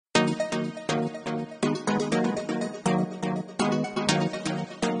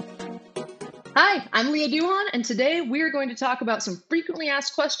I'm Leah Duhan, and today we are going to talk about some frequently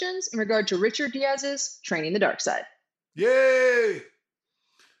asked questions in regard to Richard Diaz's Training the Dark Side. Yay!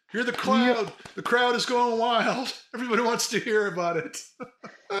 Hear the Yep. crowd. The crowd is going wild. Everybody wants to hear about it.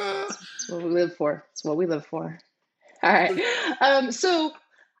 That's what we live for. That's what we live for. All right. So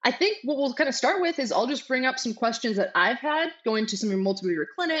I think what we'll kind of start with is I'll just bring up some questions that I've had going to some of your multiple year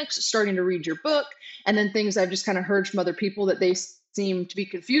clinics, starting to read your book, and then things I've just kind of heard from other people that they seem to be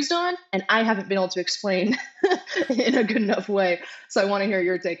confused on, and I haven't been able to explain in a good enough way. So I want to hear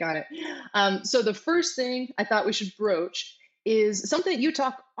your take on it. So the first thing I thought we should broach is something that you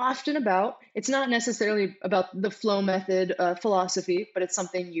talk often about. It's not necessarily about the flow method philosophy, but it's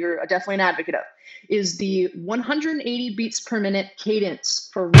something you're definitely an advocate of, is the 180 beats per minute cadence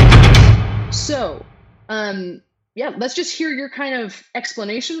for runners. So, yeah, let's just hear your kind of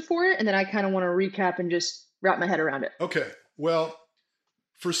explanation for it, and then I kind of want to recap and just wrap my head around it. Okay. Well,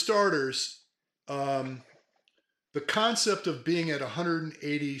 for starters, the concept of being at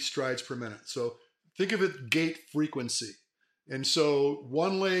 180 strides per minute. So think of it gait frequency. And so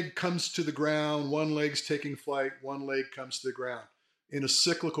one leg comes to the ground, one leg's taking flight, one leg comes to the ground in a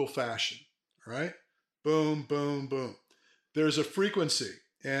cyclical fashion. All right? Boom, boom, boom. There's a frequency.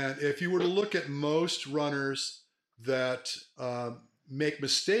 And if you were to look at most runners that make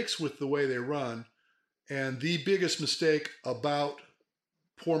mistakes with the way they run, and the biggest mistake about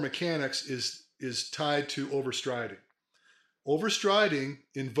poor mechanics is tied to overstriding. Overstriding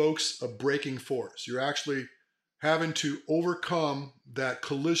invokes a braking force. You're actually having to overcome that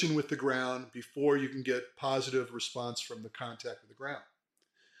collision with the ground before you can get positive response from the contact with the ground.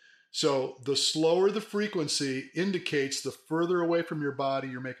 So the slower the frequency indicates the further away from your body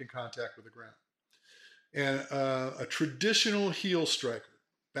you're making contact with the ground. And a traditional heel striker,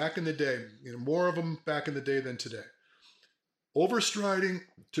 back in the day, more of them back in the day than today, overstriding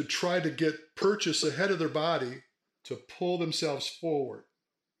to try to get purchase ahead of their body to pull themselves forward,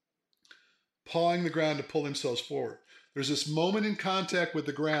 pawing the ground to pull themselves forward. There's this moment in contact with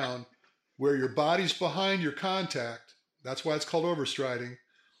the ground where your body's behind your contact. That's why it's called overstriding.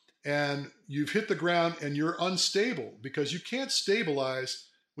 And you've hit the ground and you're unstable because you can't stabilize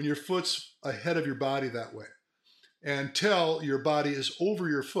when your foot's ahead of your body that way until your body is over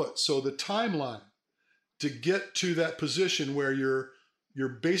your foot. So the timeline to get to that position where you're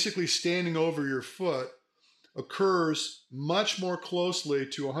basically standing over your foot occurs much more closely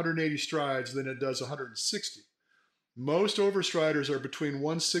to 180 strides than it does 160. Most overstriders are between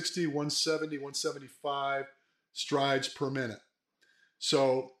 160, 170, 175 strides per minute.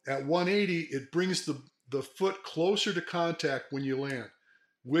 So at 180, it brings the foot closer to contact when you land,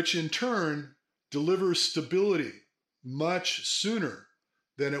 which in turn delivers stability much sooner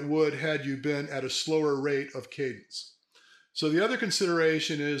than it would had you been at a slower rate of cadence. So the other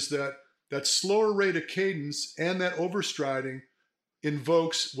consideration is that slower rate of cadence and that overstriding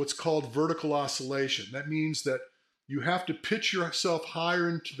invokes what's called vertical oscillation. That means that you have to pitch yourself higher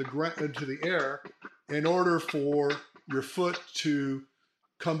into the air in order for your foot to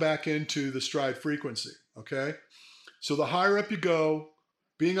come back into the stride frequency, okay? So the higher up you go,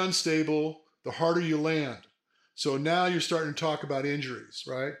 being unstable, the harder you land. So now you're starting to talk about injuries,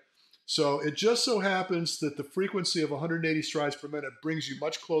 right? So it just so happens that the frequency of 180 strides per minute brings you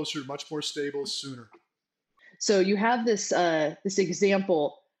much closer, much more stable sooner. So you have this this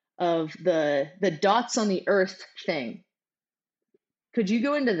example of the dots on the earth thing. Could you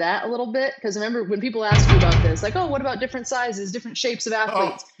go into that a little bit? Because I remember when people ask you about this, like, oh, what about different sizes, different shapes of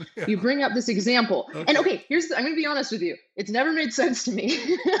athletes? Oh, yeah. You bring up this example. Okay. And okay, I'm going to be honest with you. It's never made sense to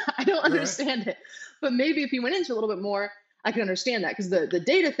me. I don't understand it. But maybe if you went into a little bit more, I can understand that. Because the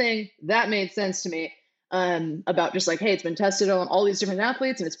data thing, that made sense to me about just like, hey, it's been tested on all these different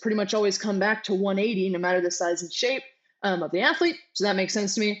athletes, and it's pretty much always come back to 180, no matter the size and shape of the athlete. So that makes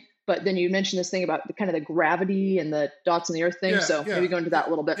sense to me. But then you mentioned this thing about the kind of the gravity and the dots on the earth thing. Maybe go into that a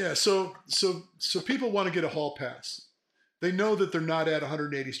little bit. Yeah. So people want to get a hall pass. They know that they're not at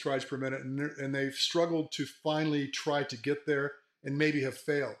 180 strides per minute, and they've struggled to finally try to get there and maybe have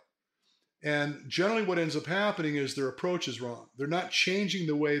failed. And generally what ends up happening is their approach is wrong. They're not changing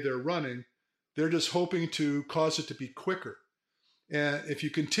the way they're running. They're just hoping to cause it to be quicker. And if you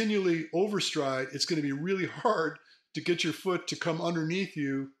continually overstride, it's going to be really hard to get your foot to come underneath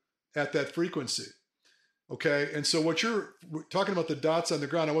you at that frequency. Okay. And so what you're talking about, the dots on the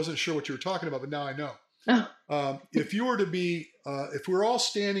ground, I wasn't sure what you were talking about, but now I know. If you were to be, if we're all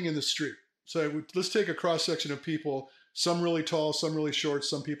standing in the street, so let's take a cross section of people, some really tall, some really short,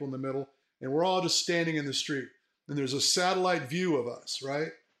 some people in the middle, and we're all just standing in the street. And there's a satellite view of us, right?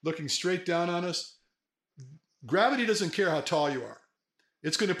 Looking straight down on us. Gravity doesn't care how tall you are.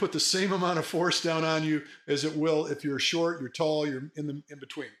 it's going to put the same amount of force down on you as it will if you're short, you're tall, you're in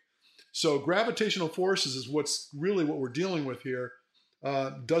between. So gravitational forces is what's really what we're dealing with here.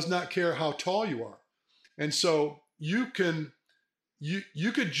 Does not care how tall you are, and so you could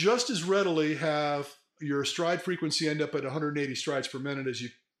just as readily have your stride frequency end up at 180 strides per minute as you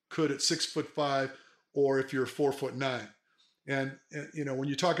could at 6'5", or if you're 4'9". And when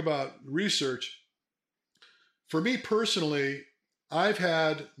you talk about research, for me personally, I've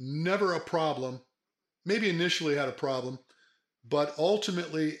had never a problem. Maybe initially had a problem, but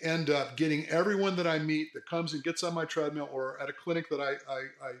ultimately end up getting everyone that I meet that comes and gets on my treadmill or at a clinic that I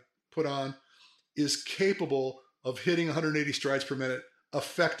put on is capable of hitting 180 strides per minute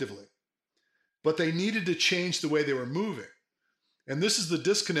effectively. But they needed to change the way they were moving. And this is the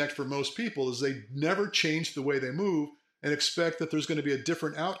disconnect for most people, is they never change the way they move and expect that there's going to be a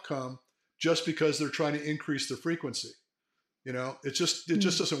different outcome just because they're trying to increase their frequency. It just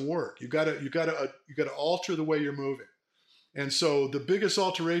doesn't work. You got to alter the way you're moving. And so the biggest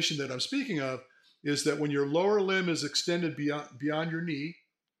alteration that I'm speaking of is that when your lower limb is extended beyond your knee,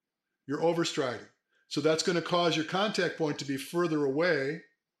 you're overstriding. So that's going to cause your contact point to be further away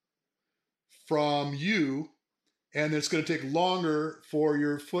from you, and it's going to take longer for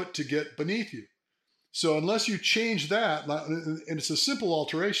your foot to get beneath you. So unless you change that, and it's a simple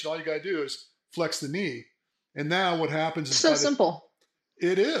alteration, all you got to do is flex the knee. And now what happens is so simple.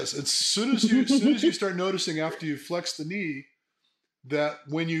 It is. As soon as you start noticing after you flex the knee that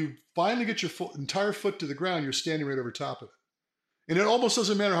when you finally get your entire foot to the ground, you're standing right over top of it. And it almost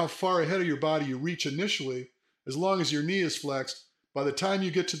doesn't matter how far ahead of your body you reach initially, as long as your knee is flexed, by the time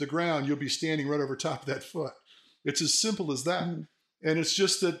you get to the ground, you'll be standing right over top of that foot. It's as simple as that. Mm. And it's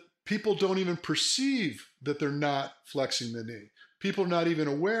just that people don't even perceive that they're not flexing the knee. People are not even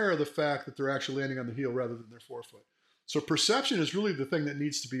aware of the fact that they're actually landing on the heel rather than their forefoot. So perception is really the thing that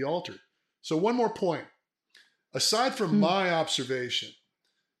needs to be altered. So one more point. Aside from my observation,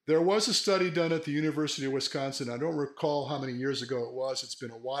 there was a study done at the University of Wisconsin. I don't recall how many years ago it was. It's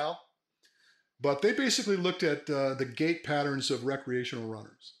been a while. But they basically looked at the gait patterns of recreational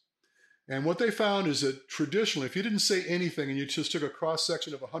runners. And what they found is that traditionally, if you didn't say anything and you just took a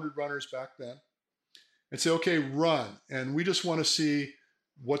cross-section of 100 runners back then and say, okay, run, and we just want to see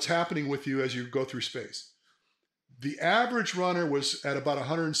what's happening with you as you go through space. The average runner was at about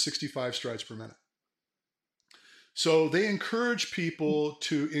 165 strides per minute. So they encourage people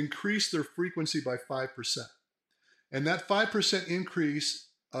to increase their frequency by 5%. And that 5% increase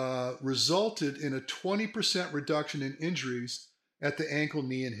resulted in a 20% reduction in injuries at the ankle,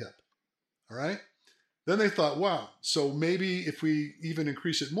 knee, and hip. All right? Then they thought, wow, so maybe if we even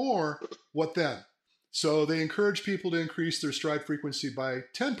increase it more, what then? So they encouraged people to increase their stride frequency by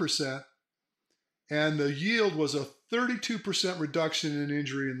 10%, and the yield was a 32% reduction in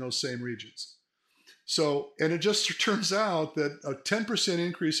injury in those same regions. So, and it just turns out that a 10%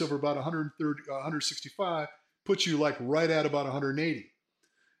 increase over about 165 puts you like right at about 180.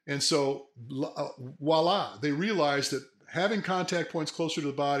 And so, voila, they realized that having contact points closer to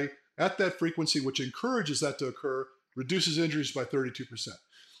the body at that frequency, which encourages that to occur, reduces injuries by 32%.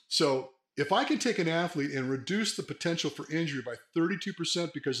 So if I can take an athlete and reduce the potential for injury by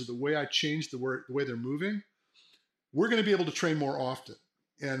 32% because of the way I change the way they're moving, we're going to be able to train more often.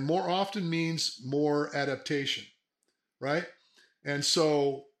 And more often means more adaptation, right? And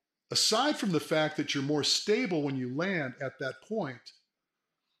so aside from the fact that you're more stable when you land at that point,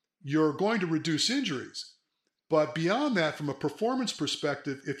 you're going to reduce injuries. But beyond that, from a performance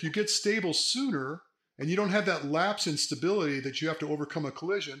perspective, if you get stable sooner and you don't have that lapse in stability that you have to overcome a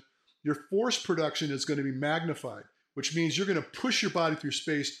collision, your force production is going to be magnified, which means you're going to push your body through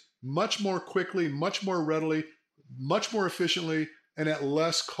space much more quickly, much more readily, much more efficiently, and at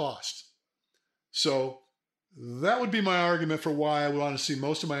less cost. So that would be my argument for why I want to see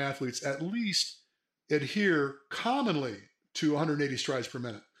most of my athletes at least adhere commonly to 180 strides per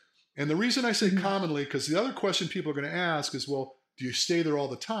minute. And the reason I say commonly, because the other question people are going to ask is, well, do you stay there all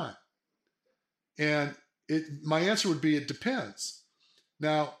the time? And my answer would be, it depends.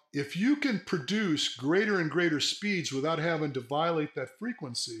 Now, if you can produce greater and greater speeds without having to violate that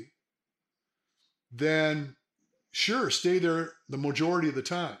frequency, then sure, stay there the majority of the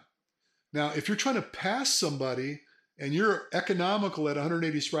time. Now, if you're trying to pass somebody and you're economical at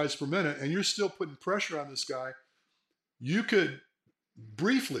 180 strides per minute and you're still putting pressure on this guy, you could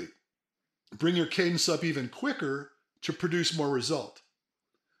briefly bring your cadence up even quicker to produce more result.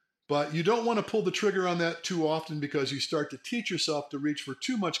 But you don't want to pull the trigger on that too often because you start to teach yourself to reach for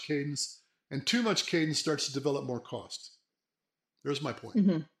too much cadence, and too much cadence starts to develop more cost. There's my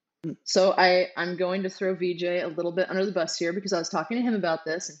point. So I'm going to throw VJ a little bit under the bus here because I was talking to him about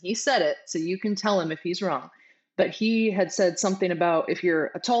this and he said it, so you can tell him if he's wrong. But he had said something about if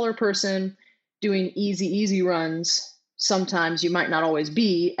you're a taller person doing easy runs, sometimes you might not always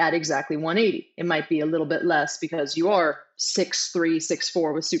be at exactly 180. It might be a little bit less because you are 6'3",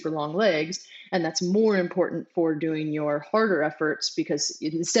 6'4" with super long legs. And that's more important for doing your harder efforts because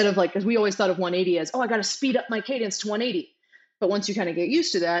instead of like, because we always thought of 180 as, oh, I got to speed up my cadence to 180. But once you kind of get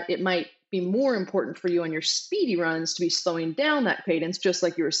used to that, it might be more important for you on your speedy runs to be slowing down that cadence, just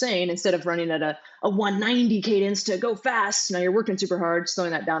like you were saying, instead of running at a 190 cadence to go fast. Now you're working super hard, slowing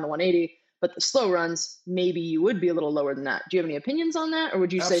that down to 180. But the slow runs, maybe you would be a little lower than that. Do you have any opinions on that? Or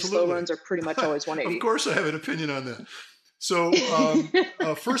would you say slow Absolutely. runs are pretty much always Of 180? course, I have an opinion on that. So,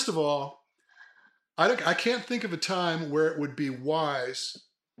 first of all, I can't think of a time where it would be wise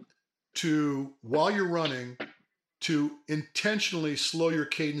to, while you're running, to intentionally slow your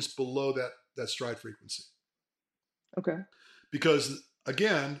cadence below that stride frequency. Okay. Because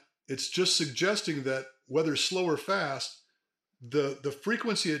again, it's just suggesting that whether slow or fast, the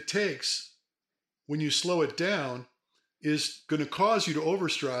frequency it takes when you slow it down is going to cause you to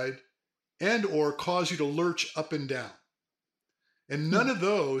overstride and or cause you to lurch up and down. And none of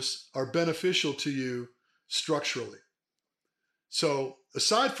those are beneficial to you structurally. So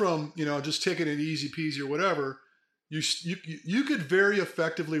aside from, just taking it easy peasy or whatever, you could very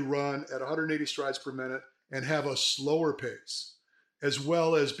effectively run at 180 strides per minute and have a slower pace, as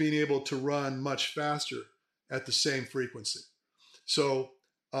well as being able to run much faster at the same frequency. So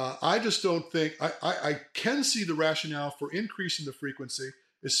I just don't think, I can see the rationale for increasing the frequency,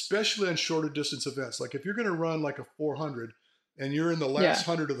 especially on shorter distance events. Like if you're going to run like a 400 and you're in the last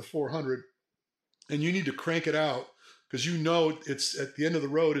 100 of the 400 and you need to crank it out because it's at the end of the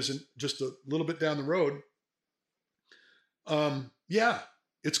road, isn't just a little bit down the road.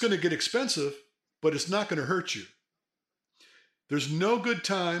 It's going to get expensive, but it's not going to hurt you. There's no good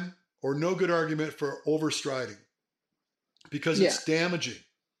time or no good argument for overstriding because it's damaging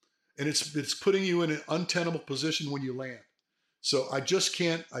and it's putting you in an untenable position when you land. So I just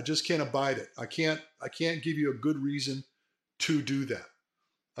can't abide it. I can't give you a good reason to do that.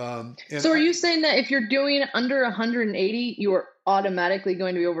 So are you saying that if you're doing under 180, you are automatically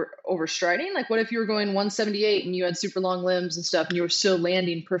going to be overstriding? Like what if you were going 178 and you had super long limbs and stuff and you were still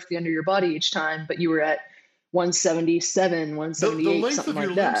landing perfectly under your body each time, but you were at 177, 178, the length something of your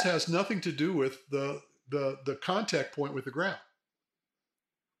like limbs that? has nothing to do with the contact point with the ground.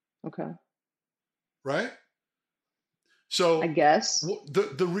 Okay. Right? So I guess.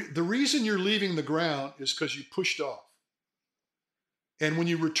 the reason you're leaving the ground is because you pushed off. And when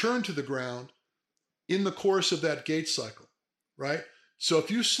you return to the ground in the course of that gait cycle, right? So if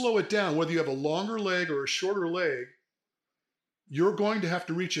you slow it down, whether you have a longer leg or a shorter leg, you're going to have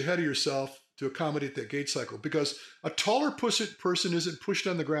to reach ahead of yourself to accommodate that gait cycle because a taller person isn't pushed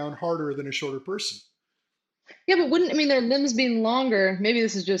on the ground harder than a shorter person. Yeah, but their limbs being longer, maybe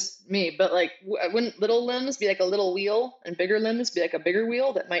this is just me, but like, wouldn't little limbs be like a little wheel and bigger limbs be like a bigger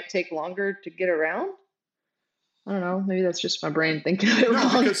wheel that might take longer to get around? I don't know. Maybe that's just my brain thinking of it No,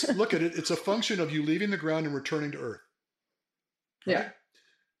 wrong. because look at it. It's a function of you leaving the ground and returning to Earth. Right? Yeah.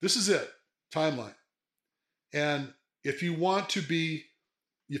 This is it. Timeline. And if you want to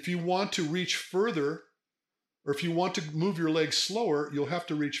reach further, or if you want to move your legs slower, you'll have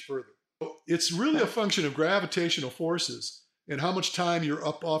to reach further. It's really a function of gravitational forces and how much time you're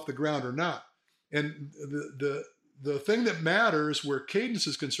up off the ground or not. And the thing that matters where cadence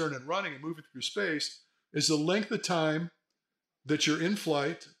is concerned in running and moving through space is the length of time that you're in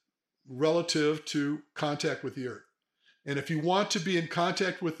flight relative to contact with the Earth. And if you want to be in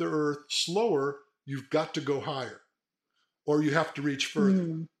contact with the Earth slower, you've got to go higher or you have to reach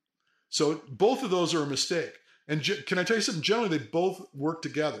further. So both of those are a mistake. And can I tell you something? Generally, they both work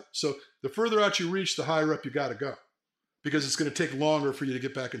together. So the further out you reach, the higher up you got to go because it's going to take longer for you to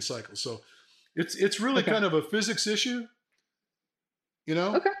get back in cycle. So it's really kind of a physics issue,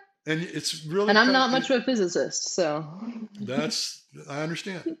 Okay. And it's really. And I'm not much of a physicist, so. I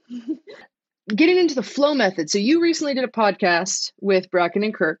understand. Getting into the flow method. So you recently did a podcast with Bracken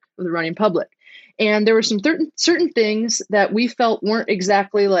and Kirk of the Running Public. And there were some certain things that we felt weren't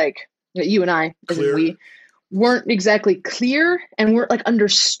exactly like, you and I, as in we, weren't exactly clear and weren't like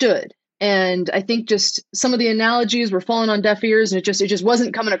understood. And I think just some of the analogies were falling on deaf ears and it just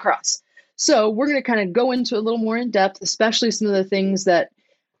wasn't coming across. So we're going to kind of go into a little more in depth, especially some of the things that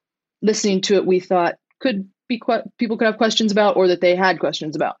listening to it, we thought could be people could have questions about or that they had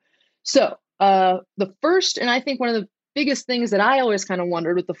questions about. So the first, and I think one of the biggest things that I always kind of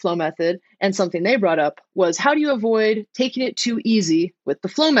wondered with the flow method, and something they brought up, was how do you avoid taking it too easy with the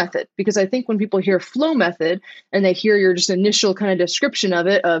flow method? Because I think when people hear flow method and they hear your just initial kind of description of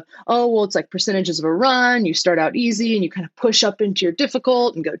it, of, oh, well, it's like percentages of a run, you start out easy and you kind of push up into your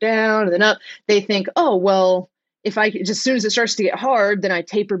difficult and go down and then up, they think, oh, well, if I just, as soon as it starts to get hard, then I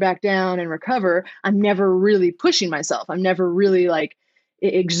taper back down and recover. I'm never really pushing myself. I'm never really like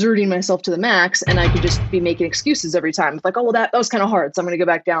exerting myself to the max, and I could just be making excuses every time. It's like, oh, well, that was kind of hard, so I'm going to go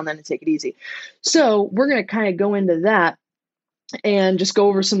back down then and take it easy. So we're going to kind of go into that and just go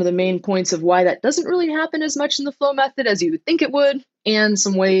over some of the main points of why that doesn't really happen as much in the flow method as you would think it would, and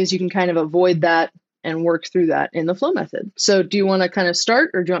some ways you can kind of avoid that and work through that in the flow method. So do you want to kind of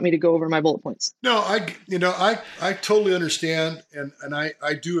start, or do you want me to go over my bullet points? No, I totally understand. And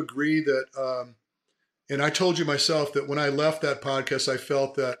I do agree that, and I told you myself that when I left that podcast, I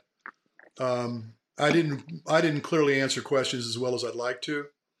felt that I didn't clearly answer questions as well as I'd like to.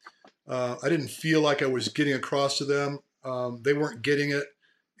 I didn't feel like I was getting across to them. They weren't getting it,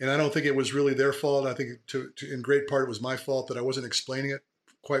 and I don't think it was really their fault. I think in great part it was my fault that I wasn't explaining it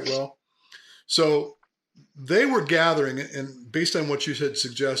quite well. So they were gathering, and based on what you had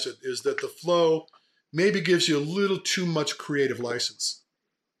suggested, is that the flow maybe gives you a little too much creative license.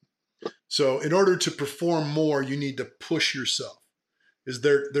 So in order to perform more, you need to push yourself, is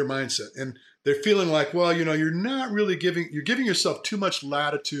their mindset. And they're feeling like, well, you're not really you're giving yourself too much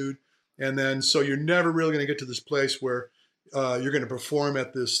latitude. And then, so you're never really going to get to this place where you're going to perform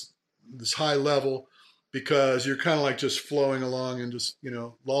at this high level, because you're kind of like just flowing along and just,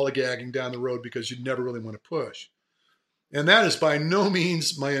 lollygagging down the road because you never really want to push. And that is by no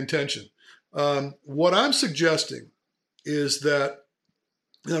means my intention. What I'm suggesting is that,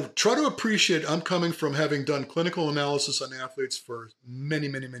 try to appreciate, I'm coming from having done clinical analysis on athletes for many,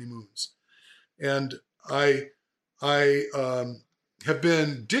 many, many moons. And I have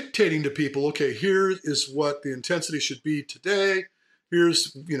been dictating to people, okay, here is what the intensity should be today.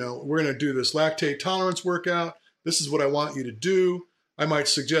 Here's, we're going to do this lactate tolerance workout. This is what I want you to do. I might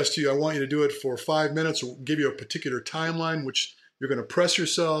suggest to you, I want you to do it for 5 minutes, or give you a particular timeline, which you're going to press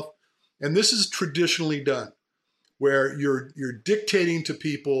yourself. And this is traditionally done, where you're dictating to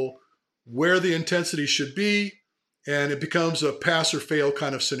people where the intensity should be, and it becomes a pass or fail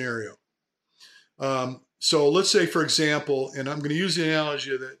kind of scenario. So let's say, for example, and I'm going to use the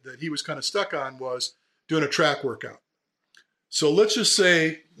analogy that he was kind of stuck on, was doing a track workout. So let's just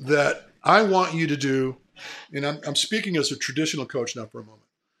say that I want you to do, and I'm speaking as a traditional coach now for a moment.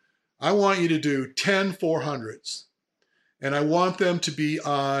 I want you to do 10 400s, and I want them to be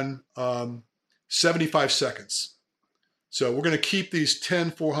on 75 seconds. So we're going to keep these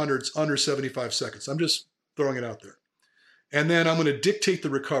 10 400s under 75 seconds. I'm just throwing it out there. And then I'm going to dictate the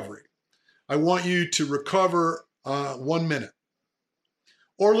recovery. I want you to recover 1 minute.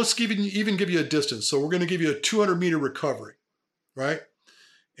 Or let's even give you a distance. So we're going to give you a 200-meter recovery, right?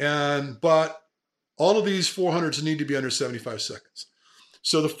 But all of these 400s need to be under 75 seconds.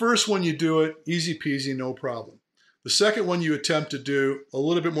 So the first one you do it, easy peasy, no problem. The second one you attempt to do, a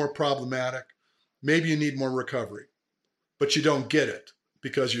little bit more problematic. Maybe you need more recovery, but you don't get it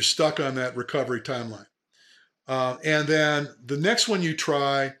because you're stuck on that recovery timeline. And then the next one you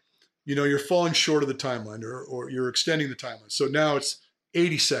try, you're falling short of the timeline, or you're extending the timeline. So now it's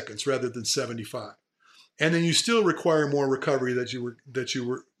 80 seconds rather than 75. And then you still require more recovery that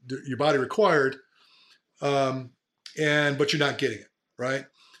your body required, but you're not getting it, right?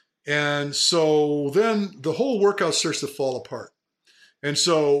 And so then the whole workout starts to fall apart. And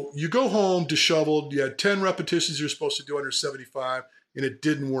so you go home disheveled. You had 10 repetitions you're supposed to do under 75, and it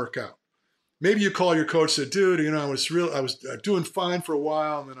didn't work out. Maybe you call your coach and say, dude, I was doing fine for a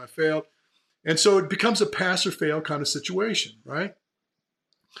while, and then I failed. And so it becomes a pass or fail kind of situation, right?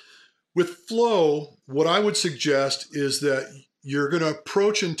 With flow, what I would suggest is that you're going to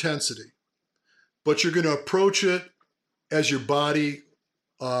approach intensity, but you're going to approach it as your body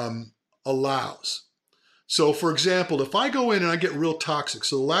allows. So for example, if I go in and I get real toxic,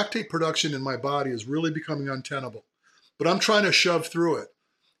 so the lactate production in my body is really becoming untenable, but I'm trying to shove through it,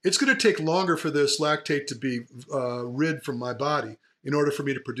 it's going to take longer for this lactate to be rid from my body in order for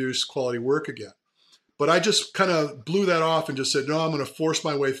me to produce quality work again. But I just kind of blew that off and just said, no, I'm going to force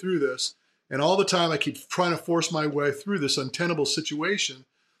my way through this. And all the time I keep trying to force my way through this untenable situation.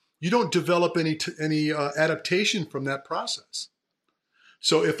 You don't develop any adaptation from that process.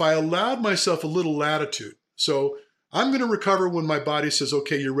 So if I allowed myself a little latitude, so I'm going to recover when my body says,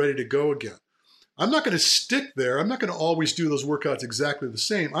 okay, you're ready to go again. I'm not going to stick there. I'm not going to always do those workouts exactly the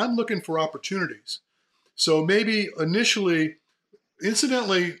same. I'm looking for opportunities. So maybe initially,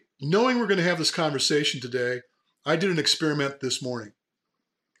 incidentally, knowing we're going to have this conversation today, I did an experiment this morning.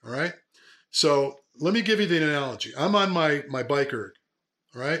 All right. So let me give you the analogy. I'm on my bike erg.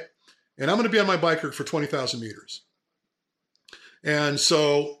 All right. And I'm going to be on my bike erg for 20,000 meters. And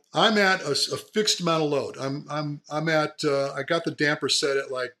so I'm at a fixed amount of load. I'm at, I got the damper set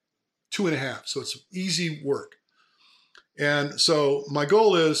at like 2.5. So it's easy work. And so my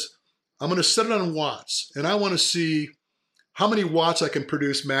goal is I'm going to set it on watts, and I want to see how many watts I can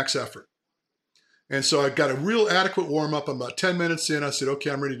produce max effort. And so I got a real adequate warm up. I'm about 10 minutes in. I said,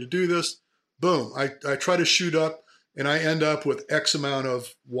 okay, I'm ready to do this. Boom. I try to shoot up, and I end up with X amount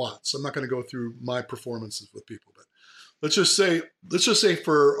of watts. I'm not going to go through my performances with people, but let's just say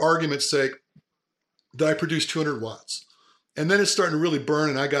for argument's sake that I produce 200 watts. And then it's starting to really burn,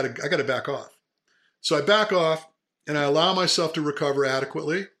 and I got to back off. So I back off, and I allow myself to recover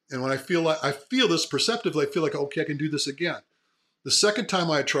adequately. And when I feel this perceptively, I feel like, okay, I can do this again. The second time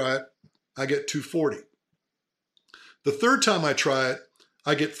I try it, I get 240. The third time I try it,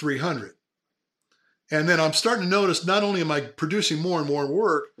 I get 300. And then I'm starting to notice not only am I producing more and more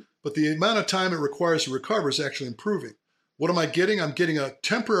work, but the amount of time it requires to recover is actually improving. What am I getting? I'm getting a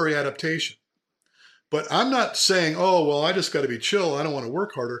temporary adaptation. But I'm not saying, oh, well, I just got to be chill. I don't want to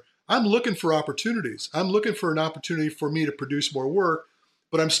work harder. I'm looking for opportunities. I'm looking for an opportunity for me to produce more work.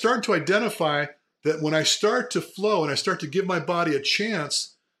 But I'm starting to identify that when I start to flow and I start to give my body a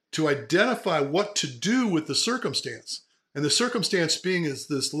chance to identify what to do with the circumstance, and the circumstance being is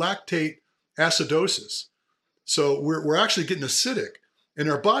this lactate acidosis. So we're actually getting acidic, and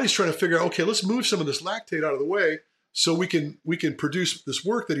our body's trying to figure out, okay, let's move some of this lactate out of the way so we can produce this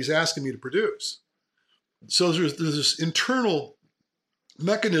work that he's asking me to produce. So there's this internal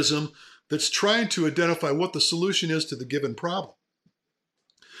mechanism that's trying to identify what the solution is to the given problem.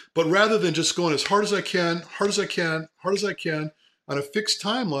 But rather than just going as hard as I can on a fixed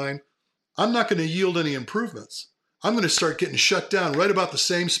timeline, I'm not going to yield any improvements. I'm going to start getting shut down right about the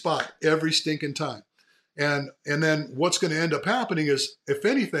same spot every stinking time. And then what's going to end up happening is, if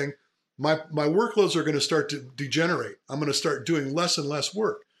anything, my workloads are going to start to degenerate. I'm going to start doing less and less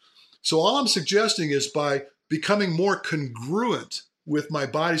work. So all I'm suggesting is, by becoming more congruent with my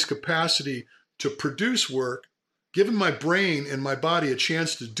body's capacity to produce work, giving my brain and my body a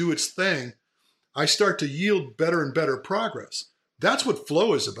chance to do its thing, I start to yield better and better progress. That's what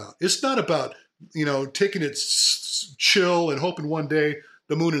flow is about. It's not about, taking it chill and hoping one day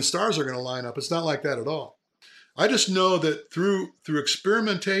the moon and stars are going to line up. It's not like that at all. I just know that through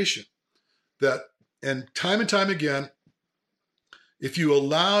experimentation, and time again, if you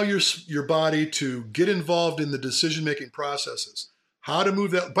allow your body to get involved in the decision-making processes, how to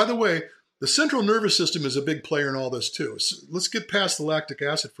move that. By the way, the central nervous system is a big player in all this too. So let's get past the lactic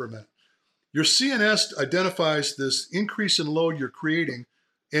acid for a minute. Your CNS identifies this increase in load you're creating,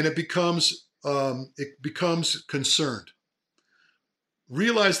 and it becomes concerned.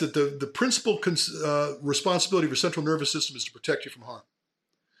 Realize that the principal responsibility of your central nervous system is to protect you from harm.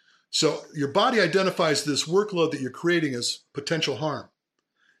 So your body identifies this workload that you're creating as potential harm.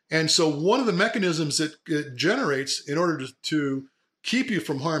 And so one of the mechanisms that it generates in order to keep you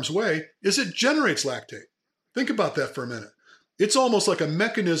from harm's way is it generates lactate. Think about that for a minute. It's almost like a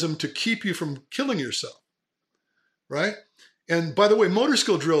mechanism to keep you from killing yourself, right? And by the way, motor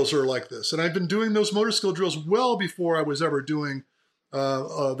skill drills are like this. And I've been doing those motor skill drills well before I was ever doing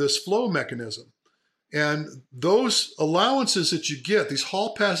this flow mechanism. And those allowances that you get, these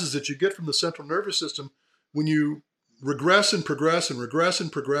hall passes that you get from the central nervous system, when you regress and progress and regress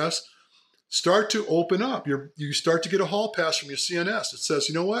and progress, start to open up. You start to get a hall pass from your CNS. It says,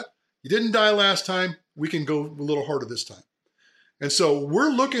 you know what? You didn't die last time. We can go a little harder this time. And so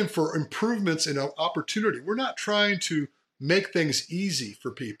we're looking for improvements in opportunity. We're not trying to make things easy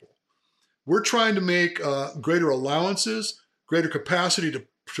for people. We're trying to make greater allowances, greater capacity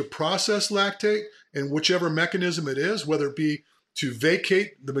to process lactate in whichever mechanism it is, whether it be to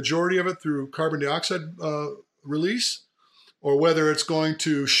vacate the majority of it through carbon dioxide release, or whether it's going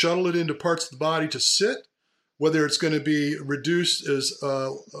to shuttle it into parts of the body to sit, whether it's going to be reduced as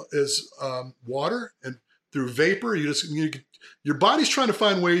water and through vapor. Your body's trying to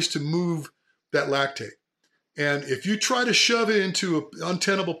find ways to move that lactate. And if you try to shove it into an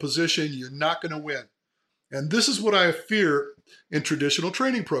untenable position, you're not going to win. And this is what I fear in traditional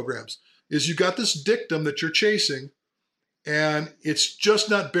training programs, is you got this dictum that you're chasing, and it's just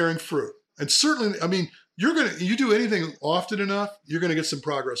not bearing fruit. And certainly, I mean, you do anything often enough, you're going to get some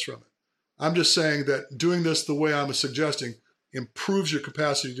progress from it. I'm just saying that doing this the way I'm suggesting improves your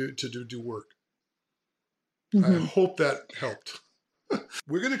capacity to do work. Mm-hmm. I hope that helped.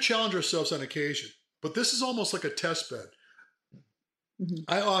 We're going to challenge ourselves on occasion, but this is almost like a test bed. Mm-hmm.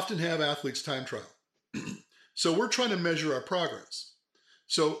 I often have athletes time trial. So we're trying to measure our progress.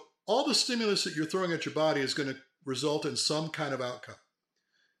 So all the stimulus that you're throwing at your body is going to result in some kind of outcome.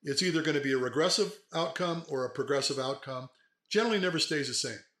 It's either going to be a regressive outcome or a progressive outcome. Generally never stays the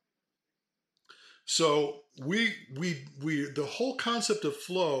same. So the whole concept of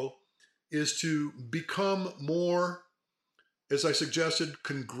flow is to become more, as I suggested,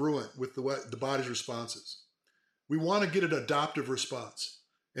 congruent with the body's responses. We want to get an adaptive response.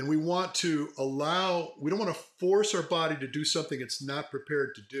 And we want to we don't want to force our body to do something it's not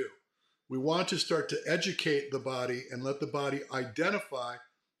prepared to do. We want to start to educate the body and let the body identify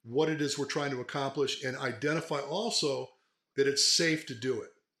what it is we're trying to accomplish, and identify also that it's safe to do it.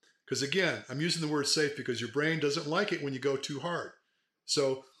 Because again, I'm using the word safe because your brain doesn't like it when you go too hard.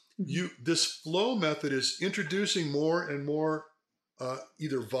 So this flow method is introducing more and more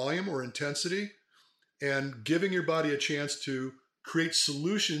either volume or intensity, and giving your body a chance to create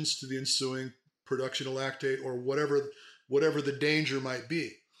solutions to the ensuing production of lactate or whatever the danger might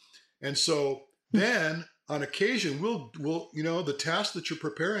be. And so then on occasion, we'll the task that you're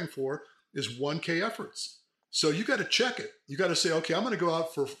preparing for is 1K efforts. So you got to check it. You got to say, okay, I'm going to go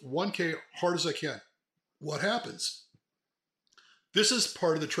out for 1K hard as I can. What happens? This is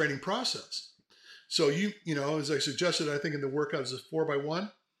part of the training process. So as I suggested, I think in the workout is a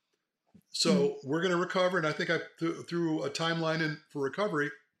 4x1. So we're going to recover, and I think I threw a timeline in for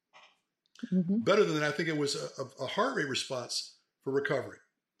recovery. Better than that, I think it was a heart rate response for recovery.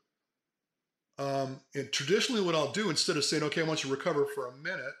 And traditionally what I'll do, instead of saying, okay, I want you to recover for a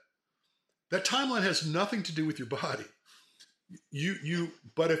minute, that timeline has nothing to do with your body.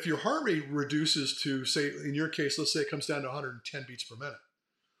 But if your heart rate reduces to, say, in your case, let's say it comes down to 110 beats per minute,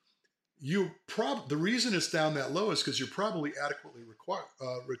 the reason it's down that low is because you're probably adequately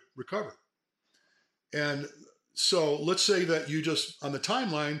recovered. And so let's say that you just, on the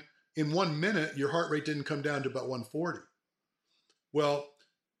timeline, in 1 minute, your heart rate didn't come down to about 140. Well,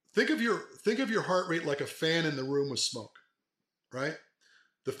 think of your heart rate like a fan in the room with smoke, right?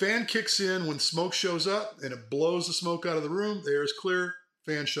 The fan kicks in when smoke shows up, and it blows the smoke out of the room. The air is clear,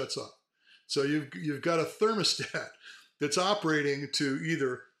 fan shuts off. So you've got a thermostat that's operating to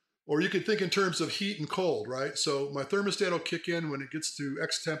either, or you could think in terms of heat and cold, right? So my thermostat will kick in when it gets to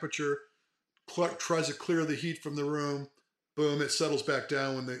X temperature, tries to clear the heat from the room, boom, it settles back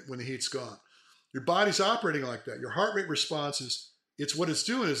down when the heat's gone. Your body's operating like that. Your heart rate response it's what it's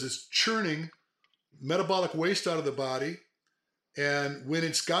doing is it's churning metabolic waste out of the body, and when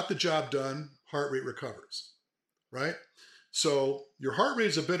it's got the job done, heart rate recovers, right? So your heart rate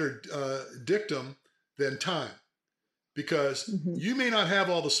is a better dictum than time, because you may not have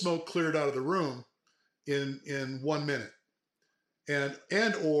all the smoke cleared out of the room in 1 minute,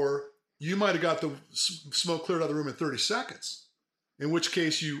 and or you might have got the smoke cleared out of the room in 30 seconds, in which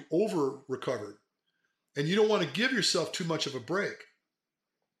case you over recovered, and you don't want to give yourself too much of a break.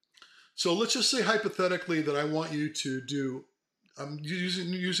 So let's just say hypothetically that I want you to do, I'm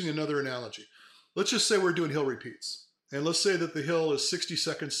using another analogy. Let's just say we're doing hill repeats. And let's say that the hill is 60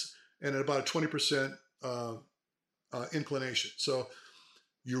 seconds and at about a 20% inclination. So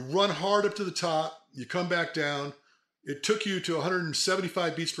you run hard up to the top, you come back down. It took you to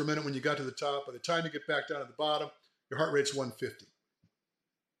 175 beats per minute when you got to the top. By the time you get back down at the bottom, your heart rate's 150,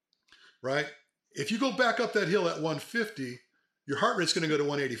 right? If you go back up that hill at 150, your heart rate's going to go to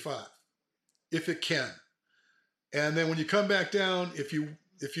 185, if it can. And then when you come back down, if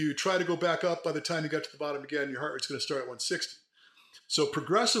you try to go back up, by the time you get to the bottom again, your heart rate's going to start at 160. So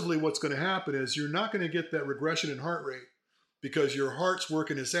progressively what's going to happen is you're not going to get that regression in heart rate because your heart's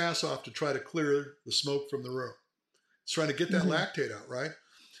working its ass off to try to clear the smoke from the room. It's trying to get that lactate out, right?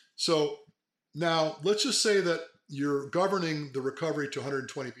 So now let's just say that you're governing the recovery to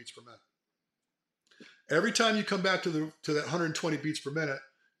 120 beats per minute. Every time you come back to that 120 beats per minute,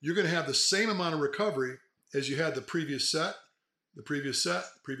 you're going to have the same amount of recovery as you had the previous set,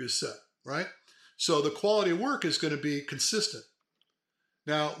 right? So the quality of work is going to be consistent.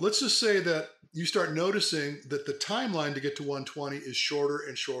 Now, let's just say that you start noticing that the timeline to get to 120 is shorter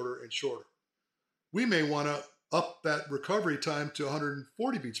and shorter and shorter. We may want to up that recovery time to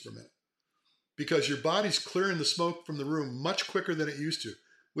 140 beats per minute because your body's clearing the smoke from the room much quicker than it used to,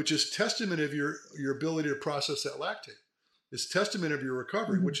 which is testament of your ability to process that lactate. It's testament of your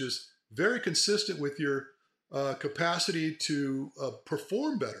recovery, which is very consistent with your capacity to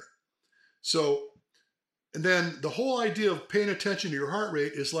perform better. So, and then the whole idea of paying attention to your heart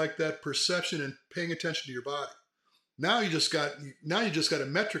rate is like that perception and paying attention to your body. Now you just got a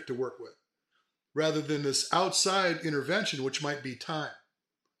metric to work with, rather than this outside intervention, which might be time.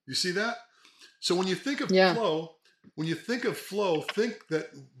 You see that? So when you think of flow, when you think of flow, think that,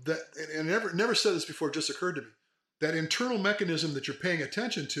 and I never said this before, it just occurred to me, that internal mechanism that you're paying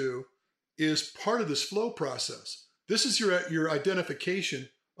attention to is part of this flow process. This is your identification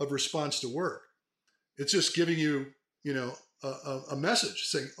of response to work. It's just giving you, a message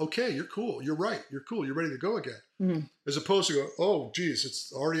saying, okay, you're cool, you're right, you're cool, you're ready to go again. Mm-hmm. As opposed to go, oh, geez,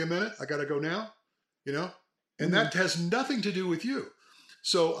 it's already a minute, I got to go now, and mm-hmm. that has nothing to do with you.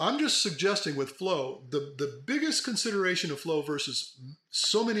 So I'm just suggesting with flow, the biggest consideration of flow versus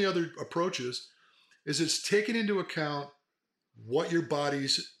so many other approaches is it's taking into account what your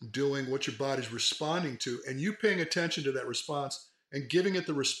body's doing, what your body's responding to, and you paying attention to that response and giving it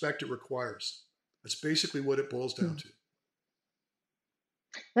the respect it requires. That's basically what it boils down to.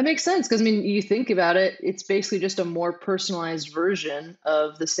 That makes sense, because you think about it, it's basically just a more personalized version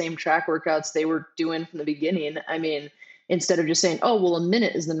of the same track workouts they were doing from the beginning. Instead of just saying, oh, well, a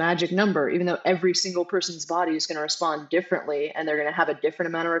minute is the magic number, even though every single person's body is going to respond differently and they're going to have a different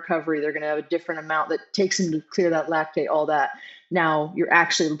amount of recovery. They're going to have a different amount that takes them to clear that lactate, all that. Now you're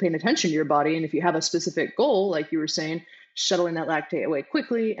actually paying attention to your body. And if you have a specific goal, like you were saying, shuttling that lactate away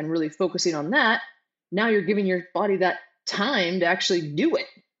quickly and really focusing on that, now you're giving your body that time to actually do it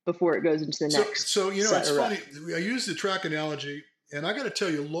before it goes into the next. So it's funny. I use the track analogy, and I got to tell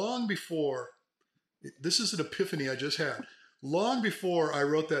you, long before, this is an epiphany I just had. Long before I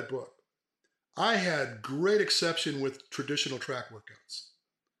wrote that book, I had great exception with traditional track workouts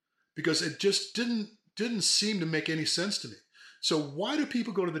because it just didn't seem to make any sense to me. So why do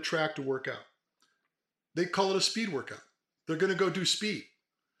people go to the track to work out? They call it a speed workout. They're going to go do speed.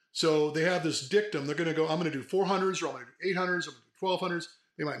 So they have this dictum. They're going to go, I'm going to do 400s, or I'm going to do 800s, I'm going to do 1200s.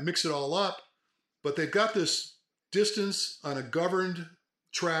 They might mix it all up, but they've got this distance on a governed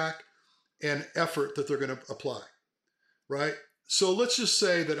track and effort that they're going to apply, right? So let's just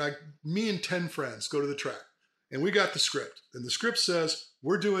say that me and 10 friends go to the track, and we got the script. And the script says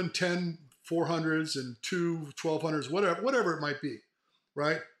we're doing 10 400s and 2 1200s, whatever it might be,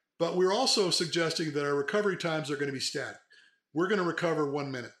 right? But we're also suggesting that our recovery times are going to be static. We're going to recover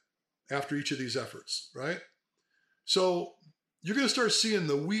 1 minute after each of these efforts, right? So you're going to start seeing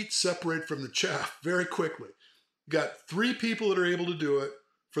the wheat separate from the chaff very quickly. You got 3 people that are able to do it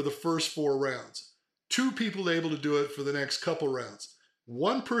for the first 4 rounds. 2 people able to do it for the next couple rounds.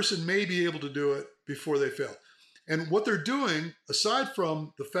 1 person may be able to do it before they fail. And what they're doing, aside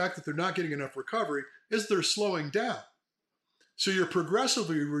from the fact that they're not getting enough recovery, is they're slowing down. So you're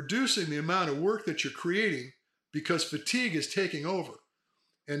progressively reducing the amount of work that you're creating because fatigue is taking over.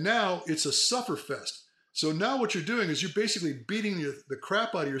 And now it's a sufferfest. So now what you're doing is you're basically beating the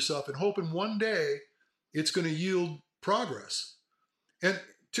crap out of yourself and hoping one day it's going to yield progress. And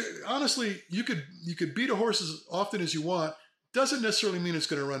honestly, you could beat a horse as often as you want. Doesn't necessarily mean it's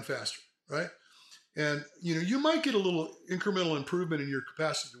going to run faster, right? And you might get a little incremental improvement in your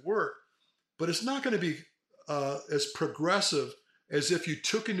capacity to work, but it's not going to be as progressive as if you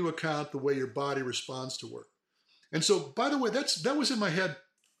took into account the way your body responds to work. And so, by the way, that was in my head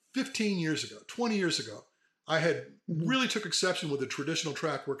 15 years ago, 20 years ago. I had really took exception with the traditional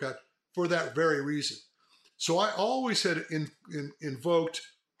track workout for that very reason. So I always had invoked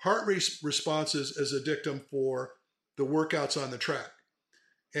heart rate responses as a dictum for the workouts on the track,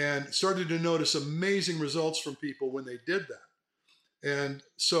 and started to notice amazing results from people when they did that. And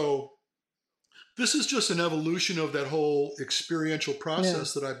so this is just an evolution of that whole experiential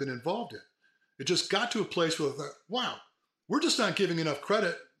process that I've been involved in. It just got to a place where I thought, wow, we're just not giving enough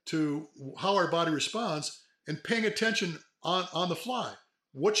credit to how our body responds and paying attention on the fly.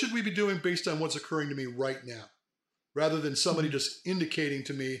 What should we be doing based on what's occurring to me right now? Rather than somebody just indicating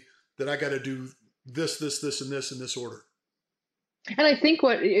to me that I got to do this, and this in this order. And I think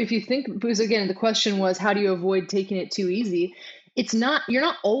because again, the question was, how do you avoid taking it too easy? You're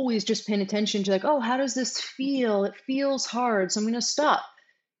not always just paying attention to like, oh, how does this feel? It feels hard, so I'm going to stop.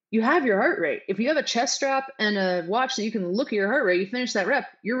 You have your heart rate. If you have a chest strap and a watch that you can look at your heart rate, you finish that rep,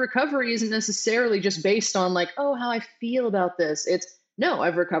 your recovery isn't necessarily just based on like, oh, how I feel about this. It's, no,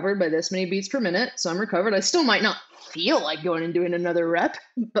 I've recovered by this many beats per minute, so I'm recovered. I still might not feel like going and doing another rep,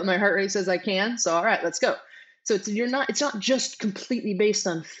 but my heart rate says I can. So, all right, let's go. So it's not just completely based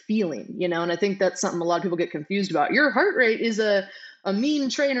on feeling, and I think that's something a lot of people get confused about. Your heart rate is a mean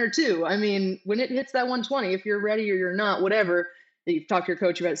trainer too. I mean, when it hits that 120, if you're ready or you're not, whatever, that you've talked to your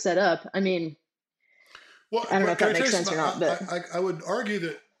coach about it set up. I mean, well, I don't know if that makes sense or not, but I would argue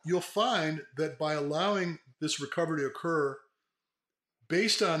that you'll find that by allowing this recovery to occur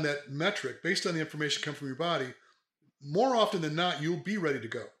based on that metric, based on the information coming from your body, more often than not, you'll be ready to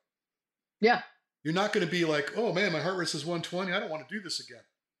go. Yeah. You're not going to be like, oh man, my heart rate says 120. I don't want to do this again.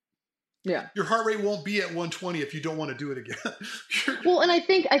 Yeah. Your heart rate won't be at 120 if you don't want to do it again. Well, and I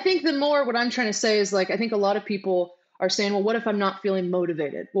think the more what I'm trying to say is like I think a lot of people are saying, well, what if I'm not feeling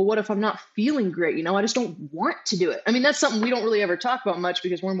motivated? Well, what if I'm not feeling great? I just don't want to do it. I mean, that's something we don't really ever talk about much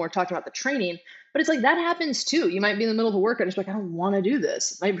because we're more talking about the training. But it's like that happens too. You might be in the middle of a workout and it's like, I don't want to do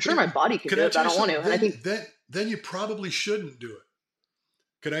this. I'm sure my body can do it, but I don't want to. And I think then you probably shouldn't do it.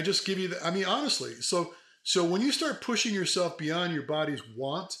 Can I just give you I mean, honestly, so when you start pushing yourself beyond your body's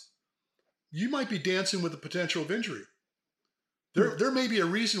want, you might be dancing with the potential of injury. There may be a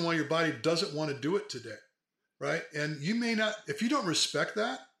reason why your body doesn't want to do it today, right? And you may not, if you don't respect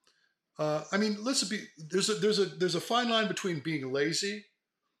that. I mean, there's a fine line between being lazy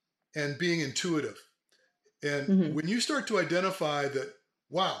and being intuitive. And when you start to identify that,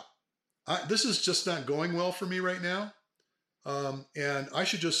 wow, this is just not going well for me right now, and I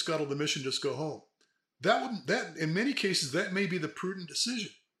should just scuttle the mission, just go home. That in many cases that may be the prudent decision.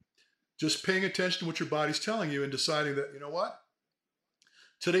 Just paying attention to what your body's telling you and deciding that, you know what,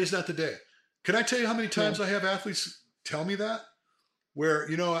 today's not the day. Can I tell you how many times I have athletes tell me that? Where,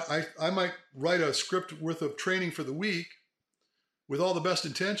 I might write a script worth of training for the week with all the best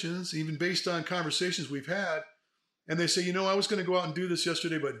intentions, even based on conversations we've had. And they say, I was going to go out and do this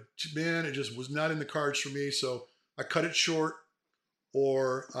yesterday, but man, it just was not in the cards for me. So I cut it short,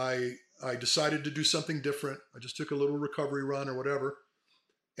 or I decided to do something different. I just took a little recovery run or whatever.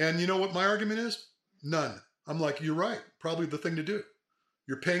 And you know what my argument is? None. I'm like, you're right. Probably the thing to do.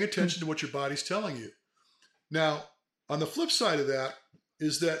 You're paying attention to what your body's telling you. Now, on the flip side of that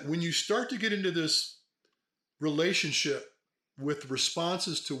is that when you start to get into this relationship with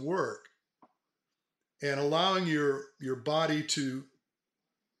responses to work and allowing your body to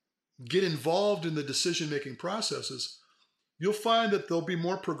get involved in the decision-making processes, you'll find that there'll be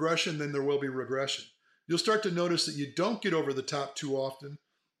more progression than there will be regression. You'll start to notice that you don't get over the top too often,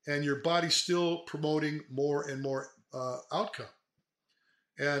 and your body's still promoting more and more outcome.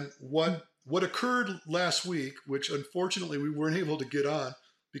 And what occurred last week, which unfortunately we weren't able to get on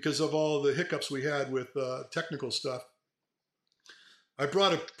because of all the hiccups we had with technical stuff, I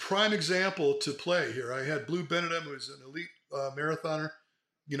brought a prime example to play here. I had Blue Benedum, who's an elite marathoner,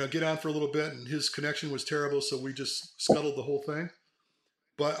 get on for a little bit, and his connection was terrible, so we just scuttled the whole thing.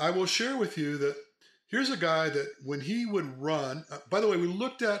 But I will share with you that here's a guy that when he would run, by the way, we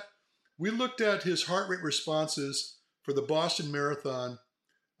looked at his heart rate responses for the Boston Marathon.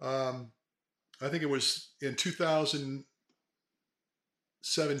 I think it was in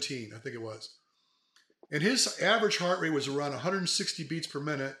 2017, I think it was. And his average heart rate was around 160 beats per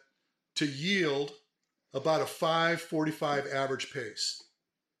minute to yield about a 5:45 average pace.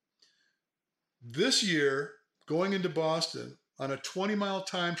 This year, going into Boston on a 20-mile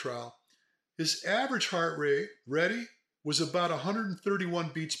time trial, his average heart rate, was about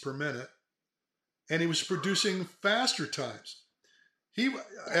 131 beats per minute, and he was producing faster times.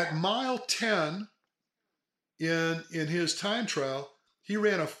 At mile 10 in his time trial, he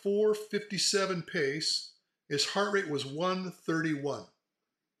ran a 4:57 pace. His heart rate was 131.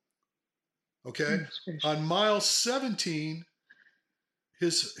 Okay. On mile 17,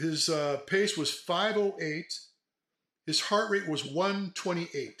 his pace was 5:08. His heart rate was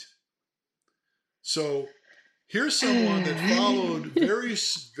 128. So here's someone that followed very,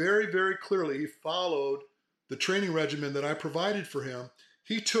 very, very clearly. He followed the training regimen that I provided for him.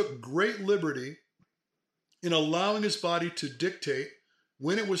 He took great liberty in allowing his body to dictate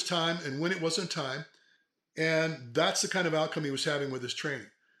when it was time and when it wasn't time. And that's the kind of outcome he was having with his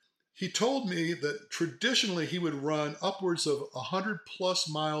training. He told me that traditionally he would run upwards of 100 plus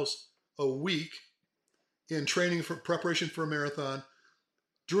miles a week in training for preparation for a marathon.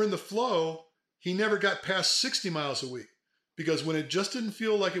 During the flow, he never got past 60 miles a week because when it just didn't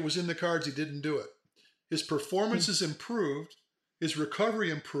feel like it was in the cards, he didn't do it. His performances improved, his recovery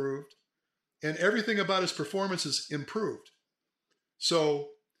improved, and everything about his performances improved.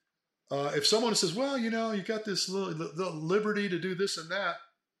 So if someone says, well, you got this little liberty to do this and that,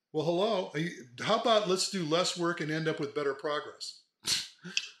 well, hello, how about let's do less work and end up with better progress?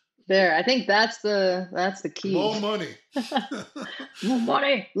 There, I think that's the key. More money. More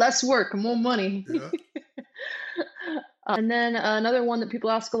money, less work, more money. Yeah. And then another one that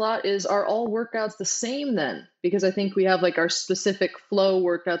people ask a lot is, are all workouts the same then? Because I think we have like our specific flow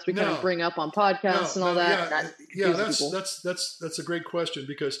workouts we kind of bring up on podcasts and all that. Yeah, that's a great question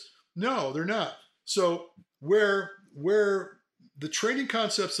because no, they're not. So where the training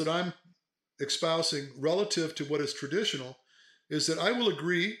concepts that I'm espousing relative to what is traditional is that I will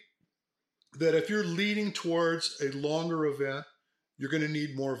agree that if you're leading towards a longer event, you're going to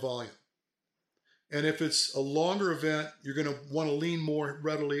need more volume. And if it's a longer event, you're going to want to lean more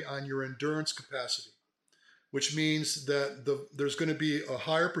readily on your endurance capacity, which means that there's going to be a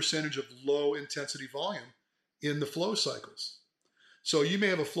higher percentage of low intensity volume in the flow cycles. So you may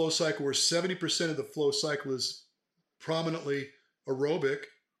have a flow cycle where 70% of the flow cycle is prominently aerobic,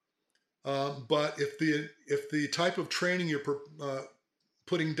 but if the type of training you're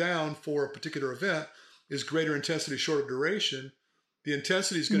putting down for a particular event is greater intensity, shorter duration, the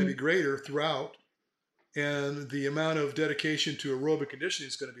intensity is going to be greater throughout, and the amount of dedication to aerobic conditioning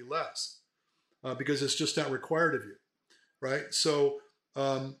is going to be less because it's just not required of you, right? So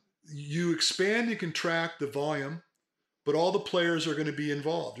you expand and contract the volume, but all the players are going to be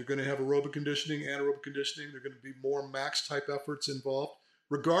involved. You're going to have aerobic conditioning, anaerobic conditioning. There are going to be more max type efforts involved,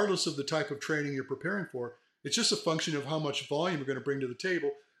 regardless of the type of training you're preparing for. It's just a function of how much volume you're going to bring to the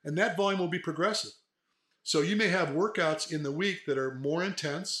table, and that volume will be progressive. So you may have workouts in the week that are more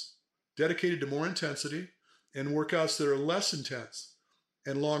intense, dedicated to more intensity, and workouts that are less intense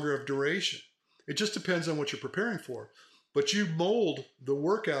and longer of duration. It just depends on what you're preparing for. But you mold the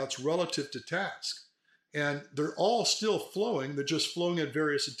workouts relative to task. And they're all still flowing. They're just flowing at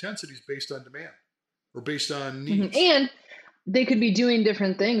various intensities based on demand or based on needs. And they could be doing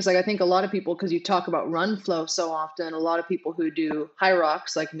different things. Like I think a lot of people, because you talk about run flow so often, a lot of people who do high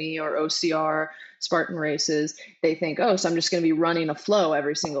rocks like me or OCR, Spartan races, they think, oh, so I'm just going to be running a flow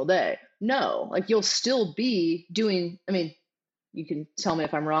every single day. No, like you'll still be doing, I mean, you can tell me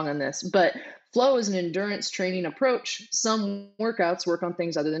if I'm wrong on this, but flow is an endurance training approach. Some workouts work on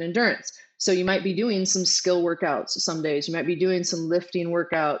things other than endurance. So you might be doing some skill workouts some days. You might be doing some lifting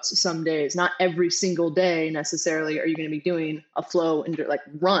workouts some days. Not every single day necessarily are you going to be doing a flow like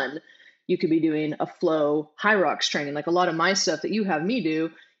run. You could be doing a flow high rocks training. Like a lot of my stuff that you have me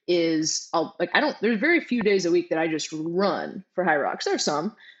do is there's very few days a week that I just run for high rocks. There's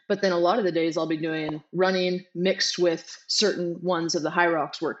some, but then a lot of the days I'll be doing running mixed with certain ones of the high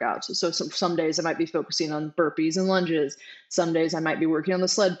rocks workouts. So some days I might be focusing on burpees and lunges. Some days I might be working on the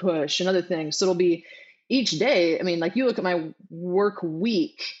sled push and other things. So it'll be each day. I mean, like you look at my work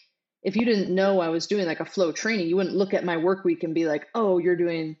week, if you didn't know I was doing like a flow training, you wouldn't look at my work week and be like, oh, you're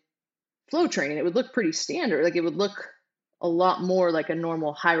doing flow training. It would look pretty standard. Like it would look a lot more like a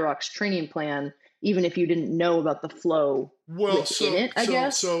normal high rocks training plan, even if you didn't know about the flow within it, I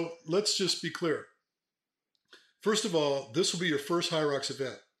guess. So let's just be clear. First of all, this will be your first high rocks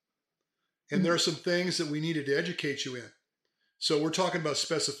event. And there are some things that we needed to educate you in. So we're talking about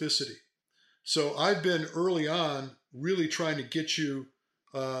specificity. So I've been early on really trying to get you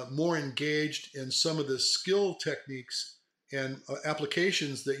more engaged in some of the skill techniques and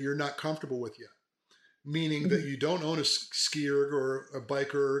applications that you're not comfortable with yet. Meaning that you don't own a ski erg or a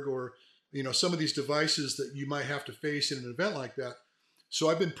bike erg or some of these devices that you might have to face in an event like that. So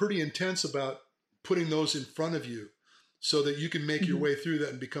I've been pretty intense about putting those in front of you so that you can make your way through that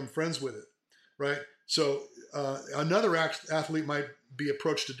and become friends with it, right? So another athlete might be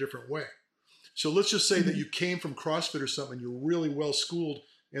approached a different way. So let's just say that you came from CrossFit or something, you're really well schooled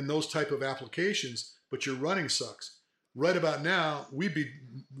in those type of applications, but your running sucks. Right about now, we'd be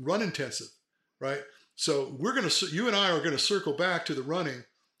run intensive, right? So you and I are going to circle back to the running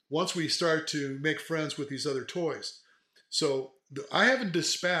once we start to make friends with these other toys. So I haven't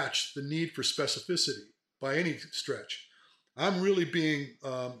dispatched the need for specificity by any stretch. I'm really being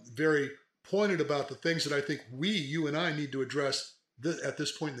very pointed about the things that I think you and I need to address at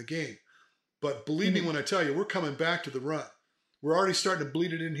this point in the game. But believe me when I tell you, we're coming back to the run. We're already starting to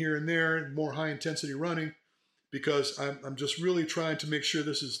bleed it in here and there, more high intensity running, because I'm just really trying to make sure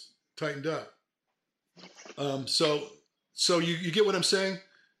this is tightened up. So you get what I'm saying?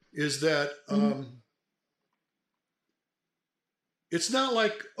 Is that it's not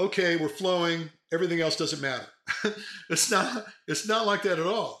like, okay, we're flowing, everything else doesn't matter. It's not like that at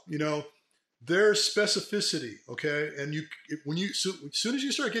all. There's specificity, okay? And as soon as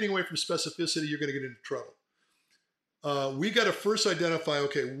you start getting away from specificity, you're going to get into trouble. We got to first identify,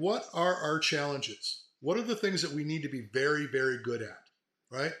 okay, what are our challenges? What are the things that we need to be very, very good at,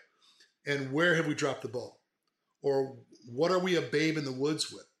 right? And where have we dropped the ball? Or what are we a babe in the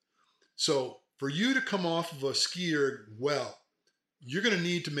woods with? So for you to come off of a skier well, you're going to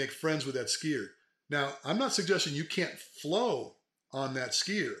need to make friends with that skier. Now, I'm not suggesting you can't flow on that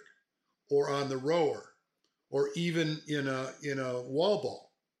skier or on the rower or even in a wall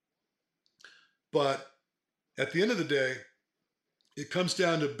ball. But at the end of the day, it comes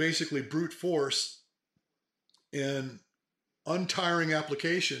down to basically brute force and untiring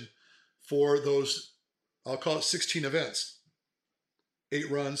application for those, I'll call it 16 events,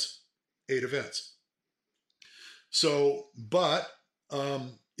 8 runs, 8 events. So, but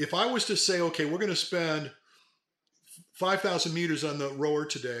if I was to say, okay, we're going to spend 5,000 meters on the rower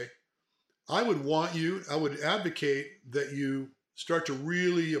today, I would advocate that you start to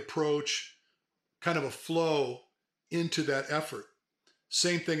really approach kind of a flow into that effort.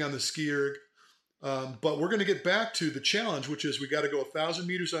 Same thing on the ski erg. But we're going to get back to the challenge, which is we got to go 1,000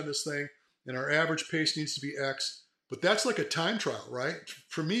 meters on this thing, and our average pace needs to be X. But that's like a time trial, right?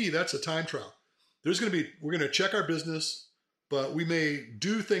 For me, that's a time trial. We're going to check our business, but we may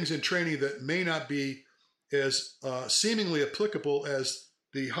do things in training that may not be as seemingly applicable as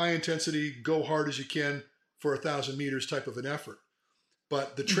the high intensity, go hard as you can for 1,000 meters type of an effort.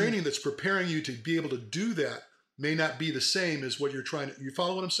 But the training that's preparing you to be able to do that may not be the same as what you're trying to, you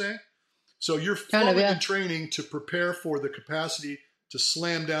follow what I'm saying? So you're flowing in training to prepare for the capacity to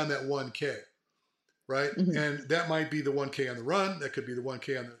slam down that 1K, right? And that might be the 1K on the run. That could be the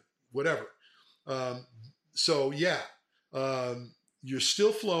 1K on the whatever. You're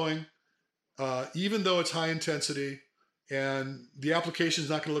still flowing, even though it's high intensity, and the application is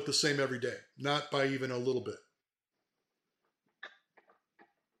not going to look the same every day, not by even a little bit.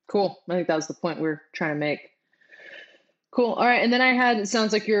 Cool. I think that was the point we we're trying to make. Cool. All right. And then it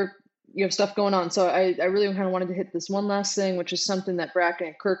sounds like you have stuff going on. So I really kind of wanted to hit this one last thing, which is something that Bracken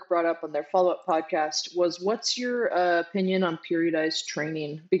and Kirk brought up on their follow-up podcast, was what's your opinion on periodized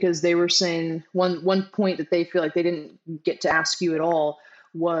training? Because they were saying one point that they feel like they didn't get to ask you at all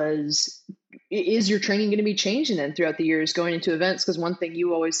was, is your training going to be changing then throughout the years going into events? Because one thing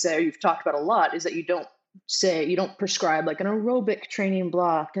you always say, or you've talked about a lot, is that you don't prescribe like an aerobic training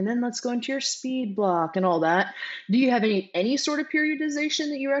block and then let's go into your speed block and all that. Do you have any sort of periodization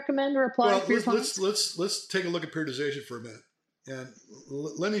that you recommend or apply for your clients? Let's take a look at periodization for a minute. And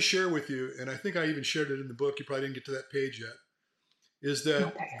let me share with you, and I think I even shared it in the book, you probably didn't get to that page yet, is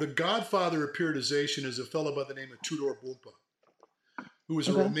that the godfather of periodization is a fellow by the name of Tudor Bulpa, who was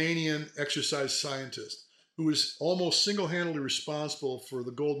a Romanian exercise scientist, who was almost single-handedly responsible for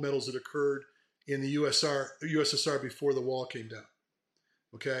the gold medals that occurred in the USSR before the wall came down.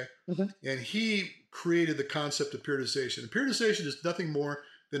 Okay? And he created the concept of periodization. And periodization is nothing more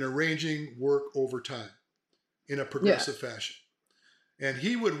than arranging work over time in a progressive fashion. And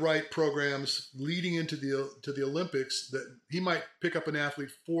he would write programs leading into the Olympics that he might pick up an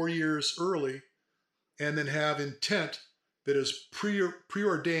athlete 4 years early and then have intent that is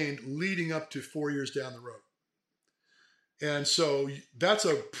preordained leading up to 4 years down the road. And so that's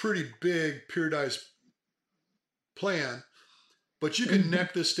a pretty big periodized plan, but you can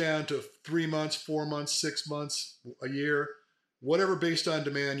neck this down to 3 months, 4 months, 6 months, a year, whatever based on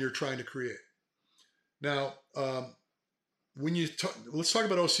demand you're trying to create. Now, let's talk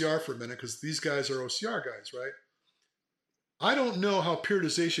about OCR for a minute, because these guys are OCR guys, right? I don't know how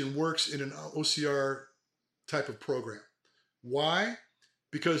periodization works in an OCR type of program. Why?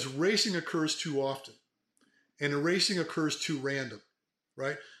 Because racing occurs too often. And racing occurs too random,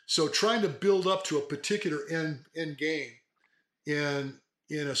 right? So trying to build up to a particular end game in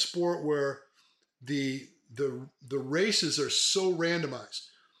a sport where the races are so randomized,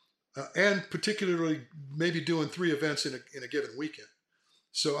 and particularly maybe doing 3 events in a given weekend.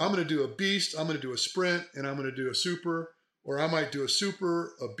 So I'm going to do a beast, I'm going to do a sprint, and I'm going to do a super, or I might do a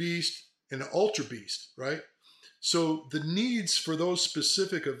super, a beast, and an ultra beast, right? So the needs for those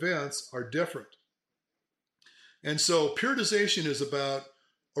specific events are different. And so periodization is about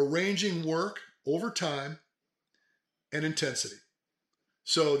arranging work over time and intensity.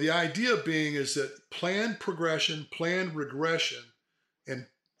 So the idea being is that planned progression, planned regression,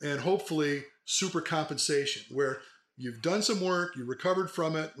 and hopefully super compensation, where you've done some work, you recovered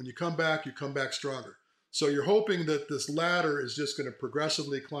from it, when you come back stronger. So you're hoping that this ladder is just going to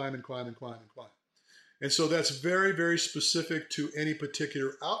progressively climb and climb and climb and climb. And so that's very, very specific to any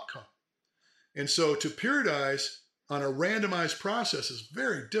particular outcome. And so to periodize on a randomized process is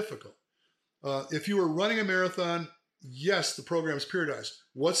very difficult. If you were running a marathon, yes, the program is periodized.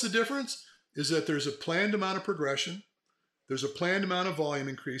 What's the difference? Is that there's a planned amount of progression, there's a planned amount of volume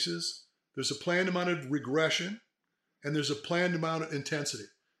increases, there's a planned amount of regression, and there's a planned amount of intensity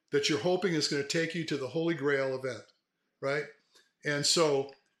that you're hoping is going to take you to the Holy Grail event, right? And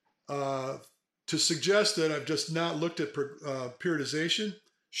so to suggest that I've just not looked at periodization,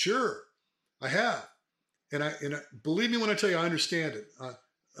 sure, I have. And believe me when I tell you, I understand it.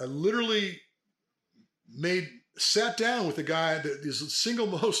 I literally sat down with the guy that is the single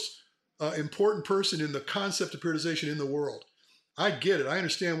most important person in the concept of periodization in the world. I get it. I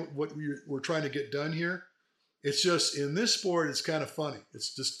understand what we're trying to get done here. It's just in this sport, it's kind of funny.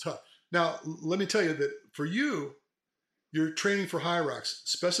 It's just tough. Now, let me tell you that for you, you're training for high rocks.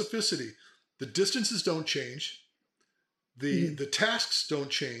 Specificity. The distances don't change. The Mhm. the tasks don't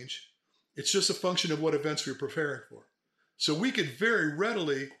change. It's just a function of what events we're preparing for. So we could very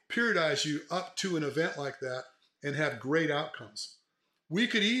readily periodize you up to an event like that and have great outcomes. We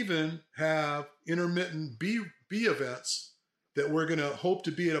could even have intermittent B events that we're going to hope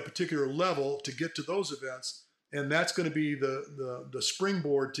to be at a particular level to get to those events, and that's going to be the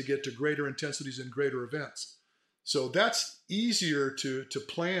springboard to get to greater intensities and greater events. So that's easier to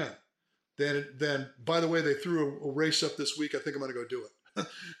plan than by the way, they threw a race up this week. I think I'm going to go do it.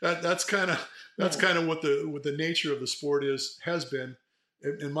 That's kind of Yeah. what the nature of the sport has been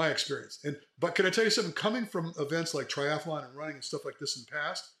in my experience. But can I tell you something? Coming from events like triathlon and running and stuff like this in the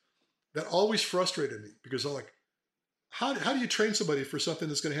past, that always frustrated me because I'm like, how do you train somebody for something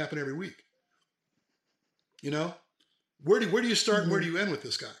that's going to happen every week? You know, where do you start and where do Mhm. you end with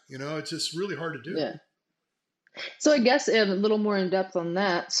this guy? You know, it's just really hard to do. Yeah. So I guess a little more in depth on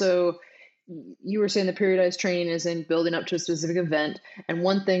that. So you were saying the periodized training is in building up to a specific event, and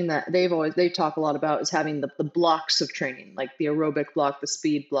one thing that they talk a lot about is having the blocks of training, like the aerobic block, the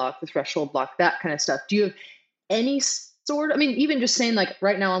speed block, the threshold block, that kind of stuff. Do you have any sort? I mean, even just saying like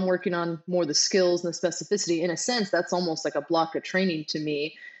right now I'm working on more the skills and the specificity. In a sense, that's almost like a block of training to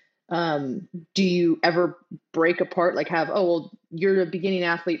me. Do you ever break apart, like have, oh, well, you're a beginning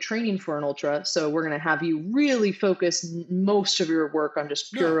athlete training for an ultra, so we're going to have you really focus most of your work on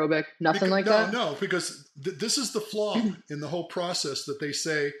just pure No, aerobic, nothing like no, that? no, because this is the flaw in the whole process that they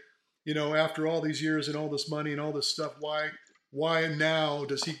say, you know, after all these years and all this money and all this stuff, why now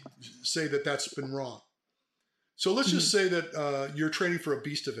does he say that that's been wrong? So let's just Mhm. say that you're training for a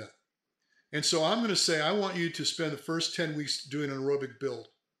beast event. And so I'm going to say, I want you to spend the first 10 weeks doing an aerobic build.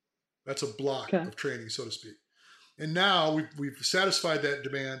 That's a block Okay. of training, so to speak. And now we've satisfied that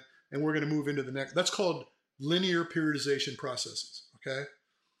demand and we're going to move into the next. That's called linear periodization processes. Okay.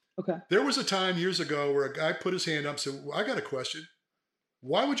 Okay. There was a time years ago where a guy put his hand up and said, well, I got a question.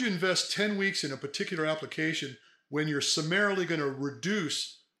 Why would you invest 10 weeks in a particular application when you're summarily going to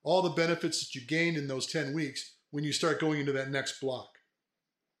reduce all the benefits that you gained in those 10 weeks when you start going into that next block?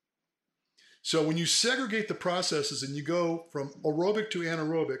 So when you segregate the processes and you go from aerobic to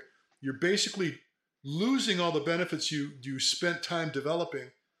anaerobic, you're basically losing all the benefits you spent time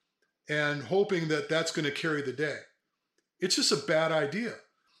developing and hoping that that's going to carry the day. It's just a bad idea.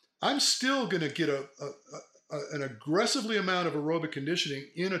 I'm still going to get an aggressively amount of aerobic conditioning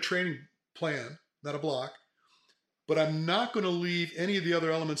in a training plan, not a block, but I'm not going to leave any of the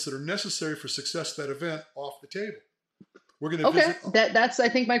other elements that are necessary for success of that event off the table. We're going to Okay. visit. That's I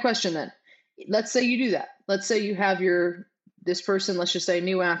think my question then. Let's say you do that. Let's say you have your this person, let's just say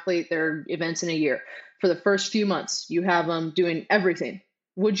new athlete, their events in a year. For the first few months, you have them doing everything.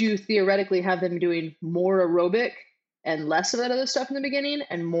 Would you theoretically have them doing more aerobic and less of that other stuff in the beginning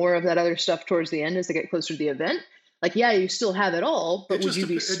and more of that other stuff towards the end as they get closer to the event? Like, yeah, you still have it all, It but would just, you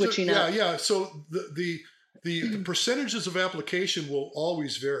be it just switching yeah, up? yeah. So the percentages of application will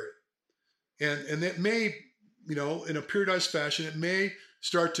always vary, and it may, you know, in a periodized fashion, it may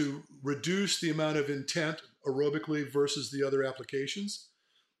start to reduce the amount of intent aerobically versus the other applications.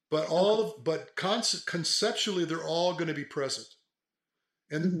 But Okay. conceptually, they're all going to be present.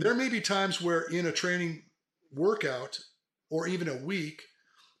 And Hmm. there may be times where in a training workout or even a week,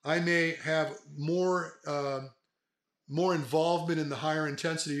 I may have more involvement in the higher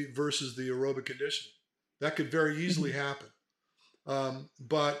intensity versus the aerobic conditioning. That could very easily Hmm. happen.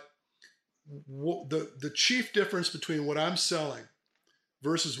 But the chief difference between what I'm selling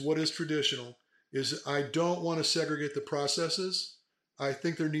versus what is traditional is I don't want to segregate the processes. I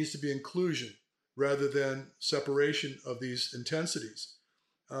think there needs to be inclusion rather than separation of these intensities.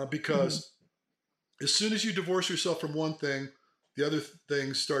 Hmm. Because as soon as you divorce yourself from one thing, the other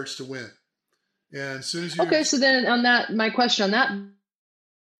thing starts to win. And as soon as you, Okay, so then on that, my question on that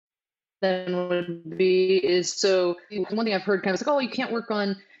then would be is so one thing I've heard kind of is like, oh, you can't work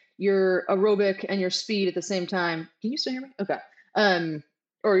on your aerobic and your speed at the same time. Can you still hear me? Okay. Um,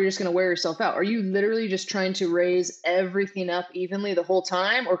 or you're just going to wear yourself out. Are you literally just trying to raise everything up evenly the whole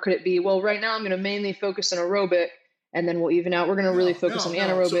time? Or could it be, well, right now I'm going to mainly focus on aerobic and then we'll even out. We're going to really no, focus on no, the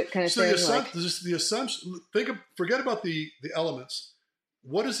no. So, anaerobic kind of so the thing. Like, assumption, the assumption. Forget about the elements.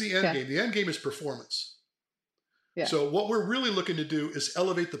 What is the end okay. game? The end game is performance. Yeah. So what we're really looking to do is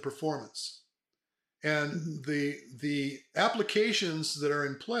elevate the performance, and Hmm. the applications that are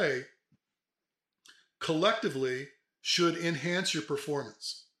in play collectively should enhance your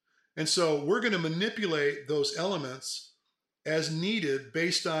performance. And so we're going to manipulate those elements as needed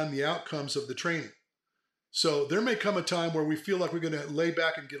based on the outcomes of the training. So there may come a time where we feel like we're going to lay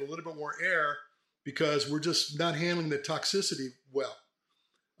back and get a little bit more air because we're just not handling the toxicity well.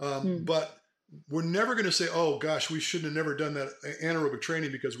 Mm. But we're never going to say, oh gosh, we shouldn't have never done that anaerobic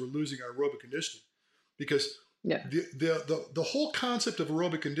training because we're losing our aerobic conditioning. Because Yeah. the whole concept of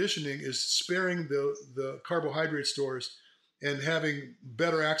aerobic conditioning is sparing the carbohydrate stores and having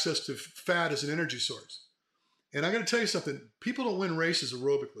better access to fat as an energy source. And I'm going to tell you something, people don't win races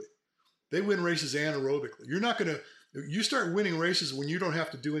aerobically. They win races anaerobically. You're not going to, you start winning races when you don't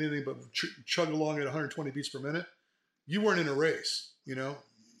have to do anything but chug along at 120 beats per minute. You weren't in a race, you know.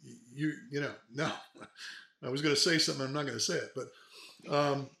 No. I was going to say something, I'm not going to say it,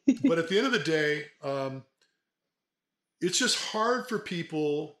 but at the end of the day, it's just hard for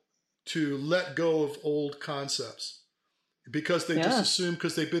people to let go of old concepts because they just assume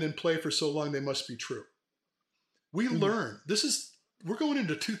because they've been in play for so long, they must be true. We learn. We're going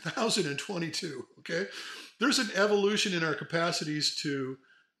into 2022, okay? There's an evolution in our capacities to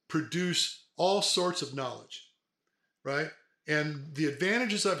produce all sorts of knowledge, right? And the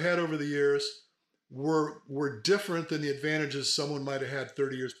advantages I've had over the years were different than the advantages someone might have had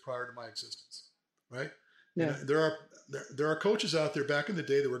 30 years prior to my existence, right? Yeah. And there are coaches out there back in the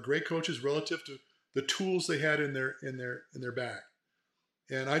day that were great coaches relative to the tools they had in their bag.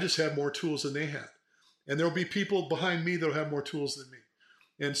 And I just have more tools than they had. And there'll be people behind me that'll have more tools than me.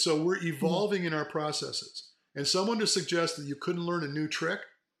 And so we're evolving in our processes. And someone to suggest that you couldn't learn a new trick,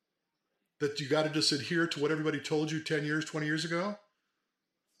 that you got to just adhere to what everybody told you 10 years, 20 years ago,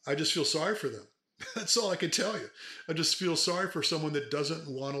 I just feel sorry for them. That's all I can tell you. I just feel sorry for someone that doesn't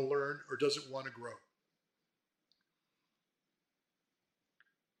want to learn or doesn't want to grow.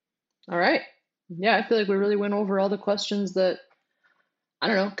 All right. Yeah, I feel like we really went over all the questions that, I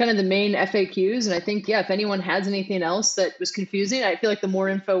don't know, kind of the main FAQs. And I think, yeah, if anyone has anything else that was confusing, I feel like the more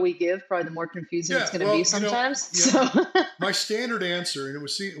info we give, probably the more confusing it's going to be sometimes. My standard answer, and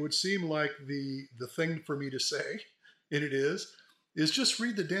it would seem like the thing for me to say, and it is just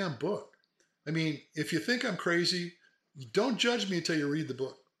read the damn book. I mean, if you think I'm crazy, don't judge me until you read the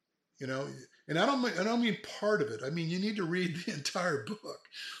book, you know. And I don't mean part of it. I mean, you need to read the entire book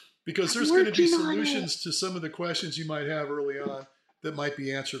because there's going to be solutions to some of the questions you might have early on that might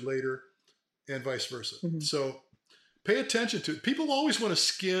be answered later, and vice versa. So pay attention to it. People always want to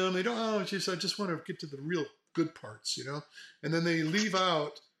skim. They don't, I just want to get to the real good parts, you know? And then they leave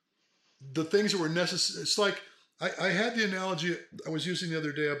out the things that were necessary. It's like, I had the analogy I was using the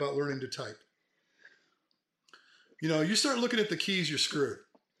other day about learning to type. You know, you start looking at the keys, you're screwed,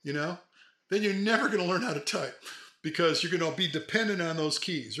 you know? Then you're never going to learn how to type because you're going to be dependent on those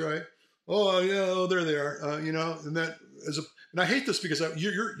keys, right? Oh, yeah, oh, there they are, you know? And that is and I hate this because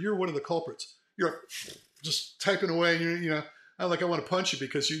you're one of the culprits. You're just typing away, and I want to punch you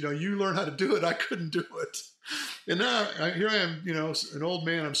because you learn how to do it. I couldn't do it, and now here I am, an old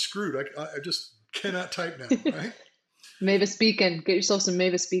man. I'm screwed. I just cannot type now, right? Mavis Beacon. Get yourself some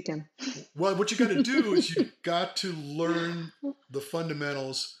Mavis Beacon. Well, what you got to do is you got to learn the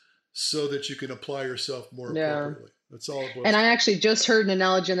fundamentals so that you can apply yourself more appropriately. That's all it was. And I actually just heard an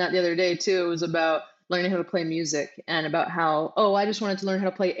analogy on that the other day too. It was about learning how to play music and about how, I just wanted to learn how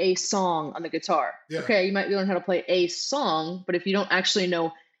to play a song on the guitar. Yeah. Okay, you might learn how to play a song, but if you don't actually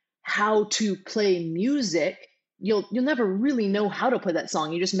know how to play music, you'll never really know how to play that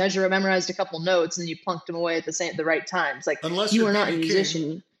song. You just memorized a couple notes, and then you plunked them away at the right times. Like, unless you are not a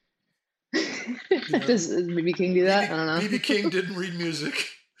musician. Does B.B. King do that? I don't know. B.B. King didn't read music.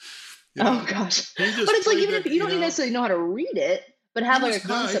 Oh gosh! But it's like even if you don't even necessarily know how to read it, but have like a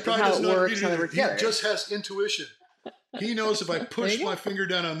concept of how it works, how they work together. He just has intuition. He knows if I push my finger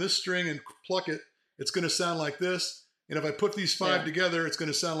down on this string and pluck it, it's going to sound like this. And if I put these five together, it's going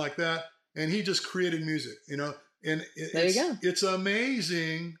to sound like that. And he just created music, And it's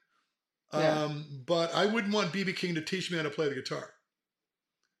amazing. But I wouldn't want B.B. King to teach me how to play the guitar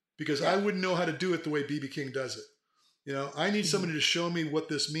because I wouldn't know how to do it the way B.B. King does it. I need somebody to show me what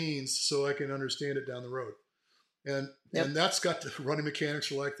this means so I can understand it down the road. And that's got the running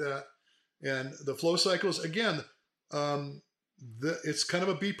mechanics are like that. And the flow cycles, again, it's kind of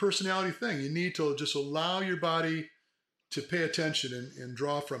a B personality thing. You need to just allow your body to pay attention and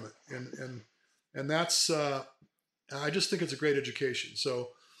draw from it. And that's, I just think it's a great education. So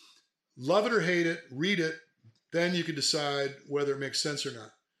love it or hate it, read it, then you can decide whether it makes sense or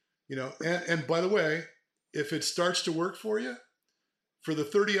not. And by the way, if it starts to work for you, for the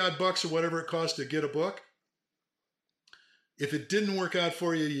 30 odd bucks or whatever it costs to get a book, if it didn't work out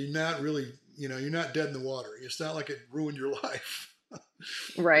for you, you're not really, you're not dead in the water. It's not like it ruined your life.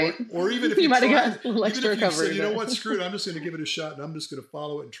 Right. Or even if you might have got a little extra recovery. Say, you know what, screw it, I'm just going to give it a shot and I'm just going to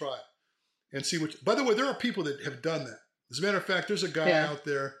follow it and try it and see what. By the way, there are people that have done that. As a matter of fact, there's a guy out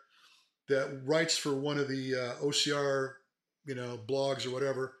there that writes for one of the OCR, blogs or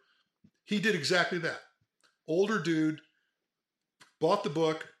whatever. He did exactly that. Older dude, bought the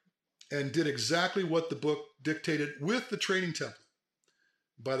book, and did exactly what the book dictated with the training template.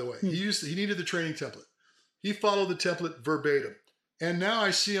 By the way, he needed the training template. He followed the template verbatim. And now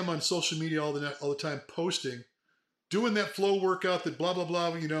I see him on social media all the time posting, doing that flow workout that blah, blah,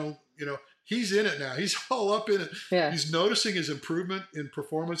 blah, he's in it now. He's all up in it. Yeah. He's noticing his improvement in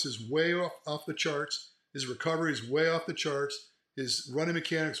performance is way off the charts. His recovery is way off the charts. His running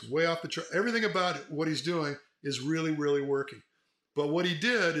mechanics way off the chart. Everything about what he's doing is really, really working. But what he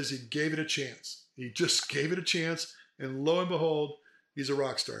did is he gave it a chance. He just gave it a chance, and lo and behold, he's a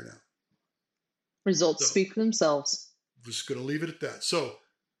rock star now. Results speak for themselves. I'm just going to leave it at that. So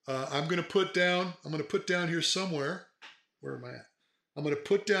I'm going to put down here somewhere. Where am I at? I'm going to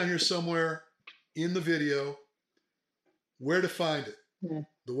put down here somewhere in the video where to find it. Yeah.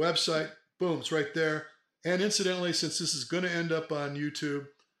 The website, boom, it's right there. And incidentally, since this is going to end up on YouTube,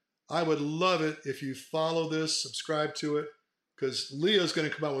 I would love it if you follow this, subscribe to it, because Leah's going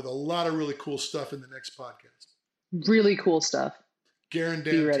to come out with a lot of really cool stuff in the next podcast. Really cool stuff.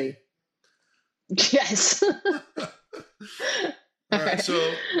 Guaranteed. Be ready. Yes. All right,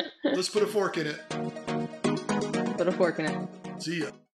 so let's put a fork in it. Put a fork in it. See ya.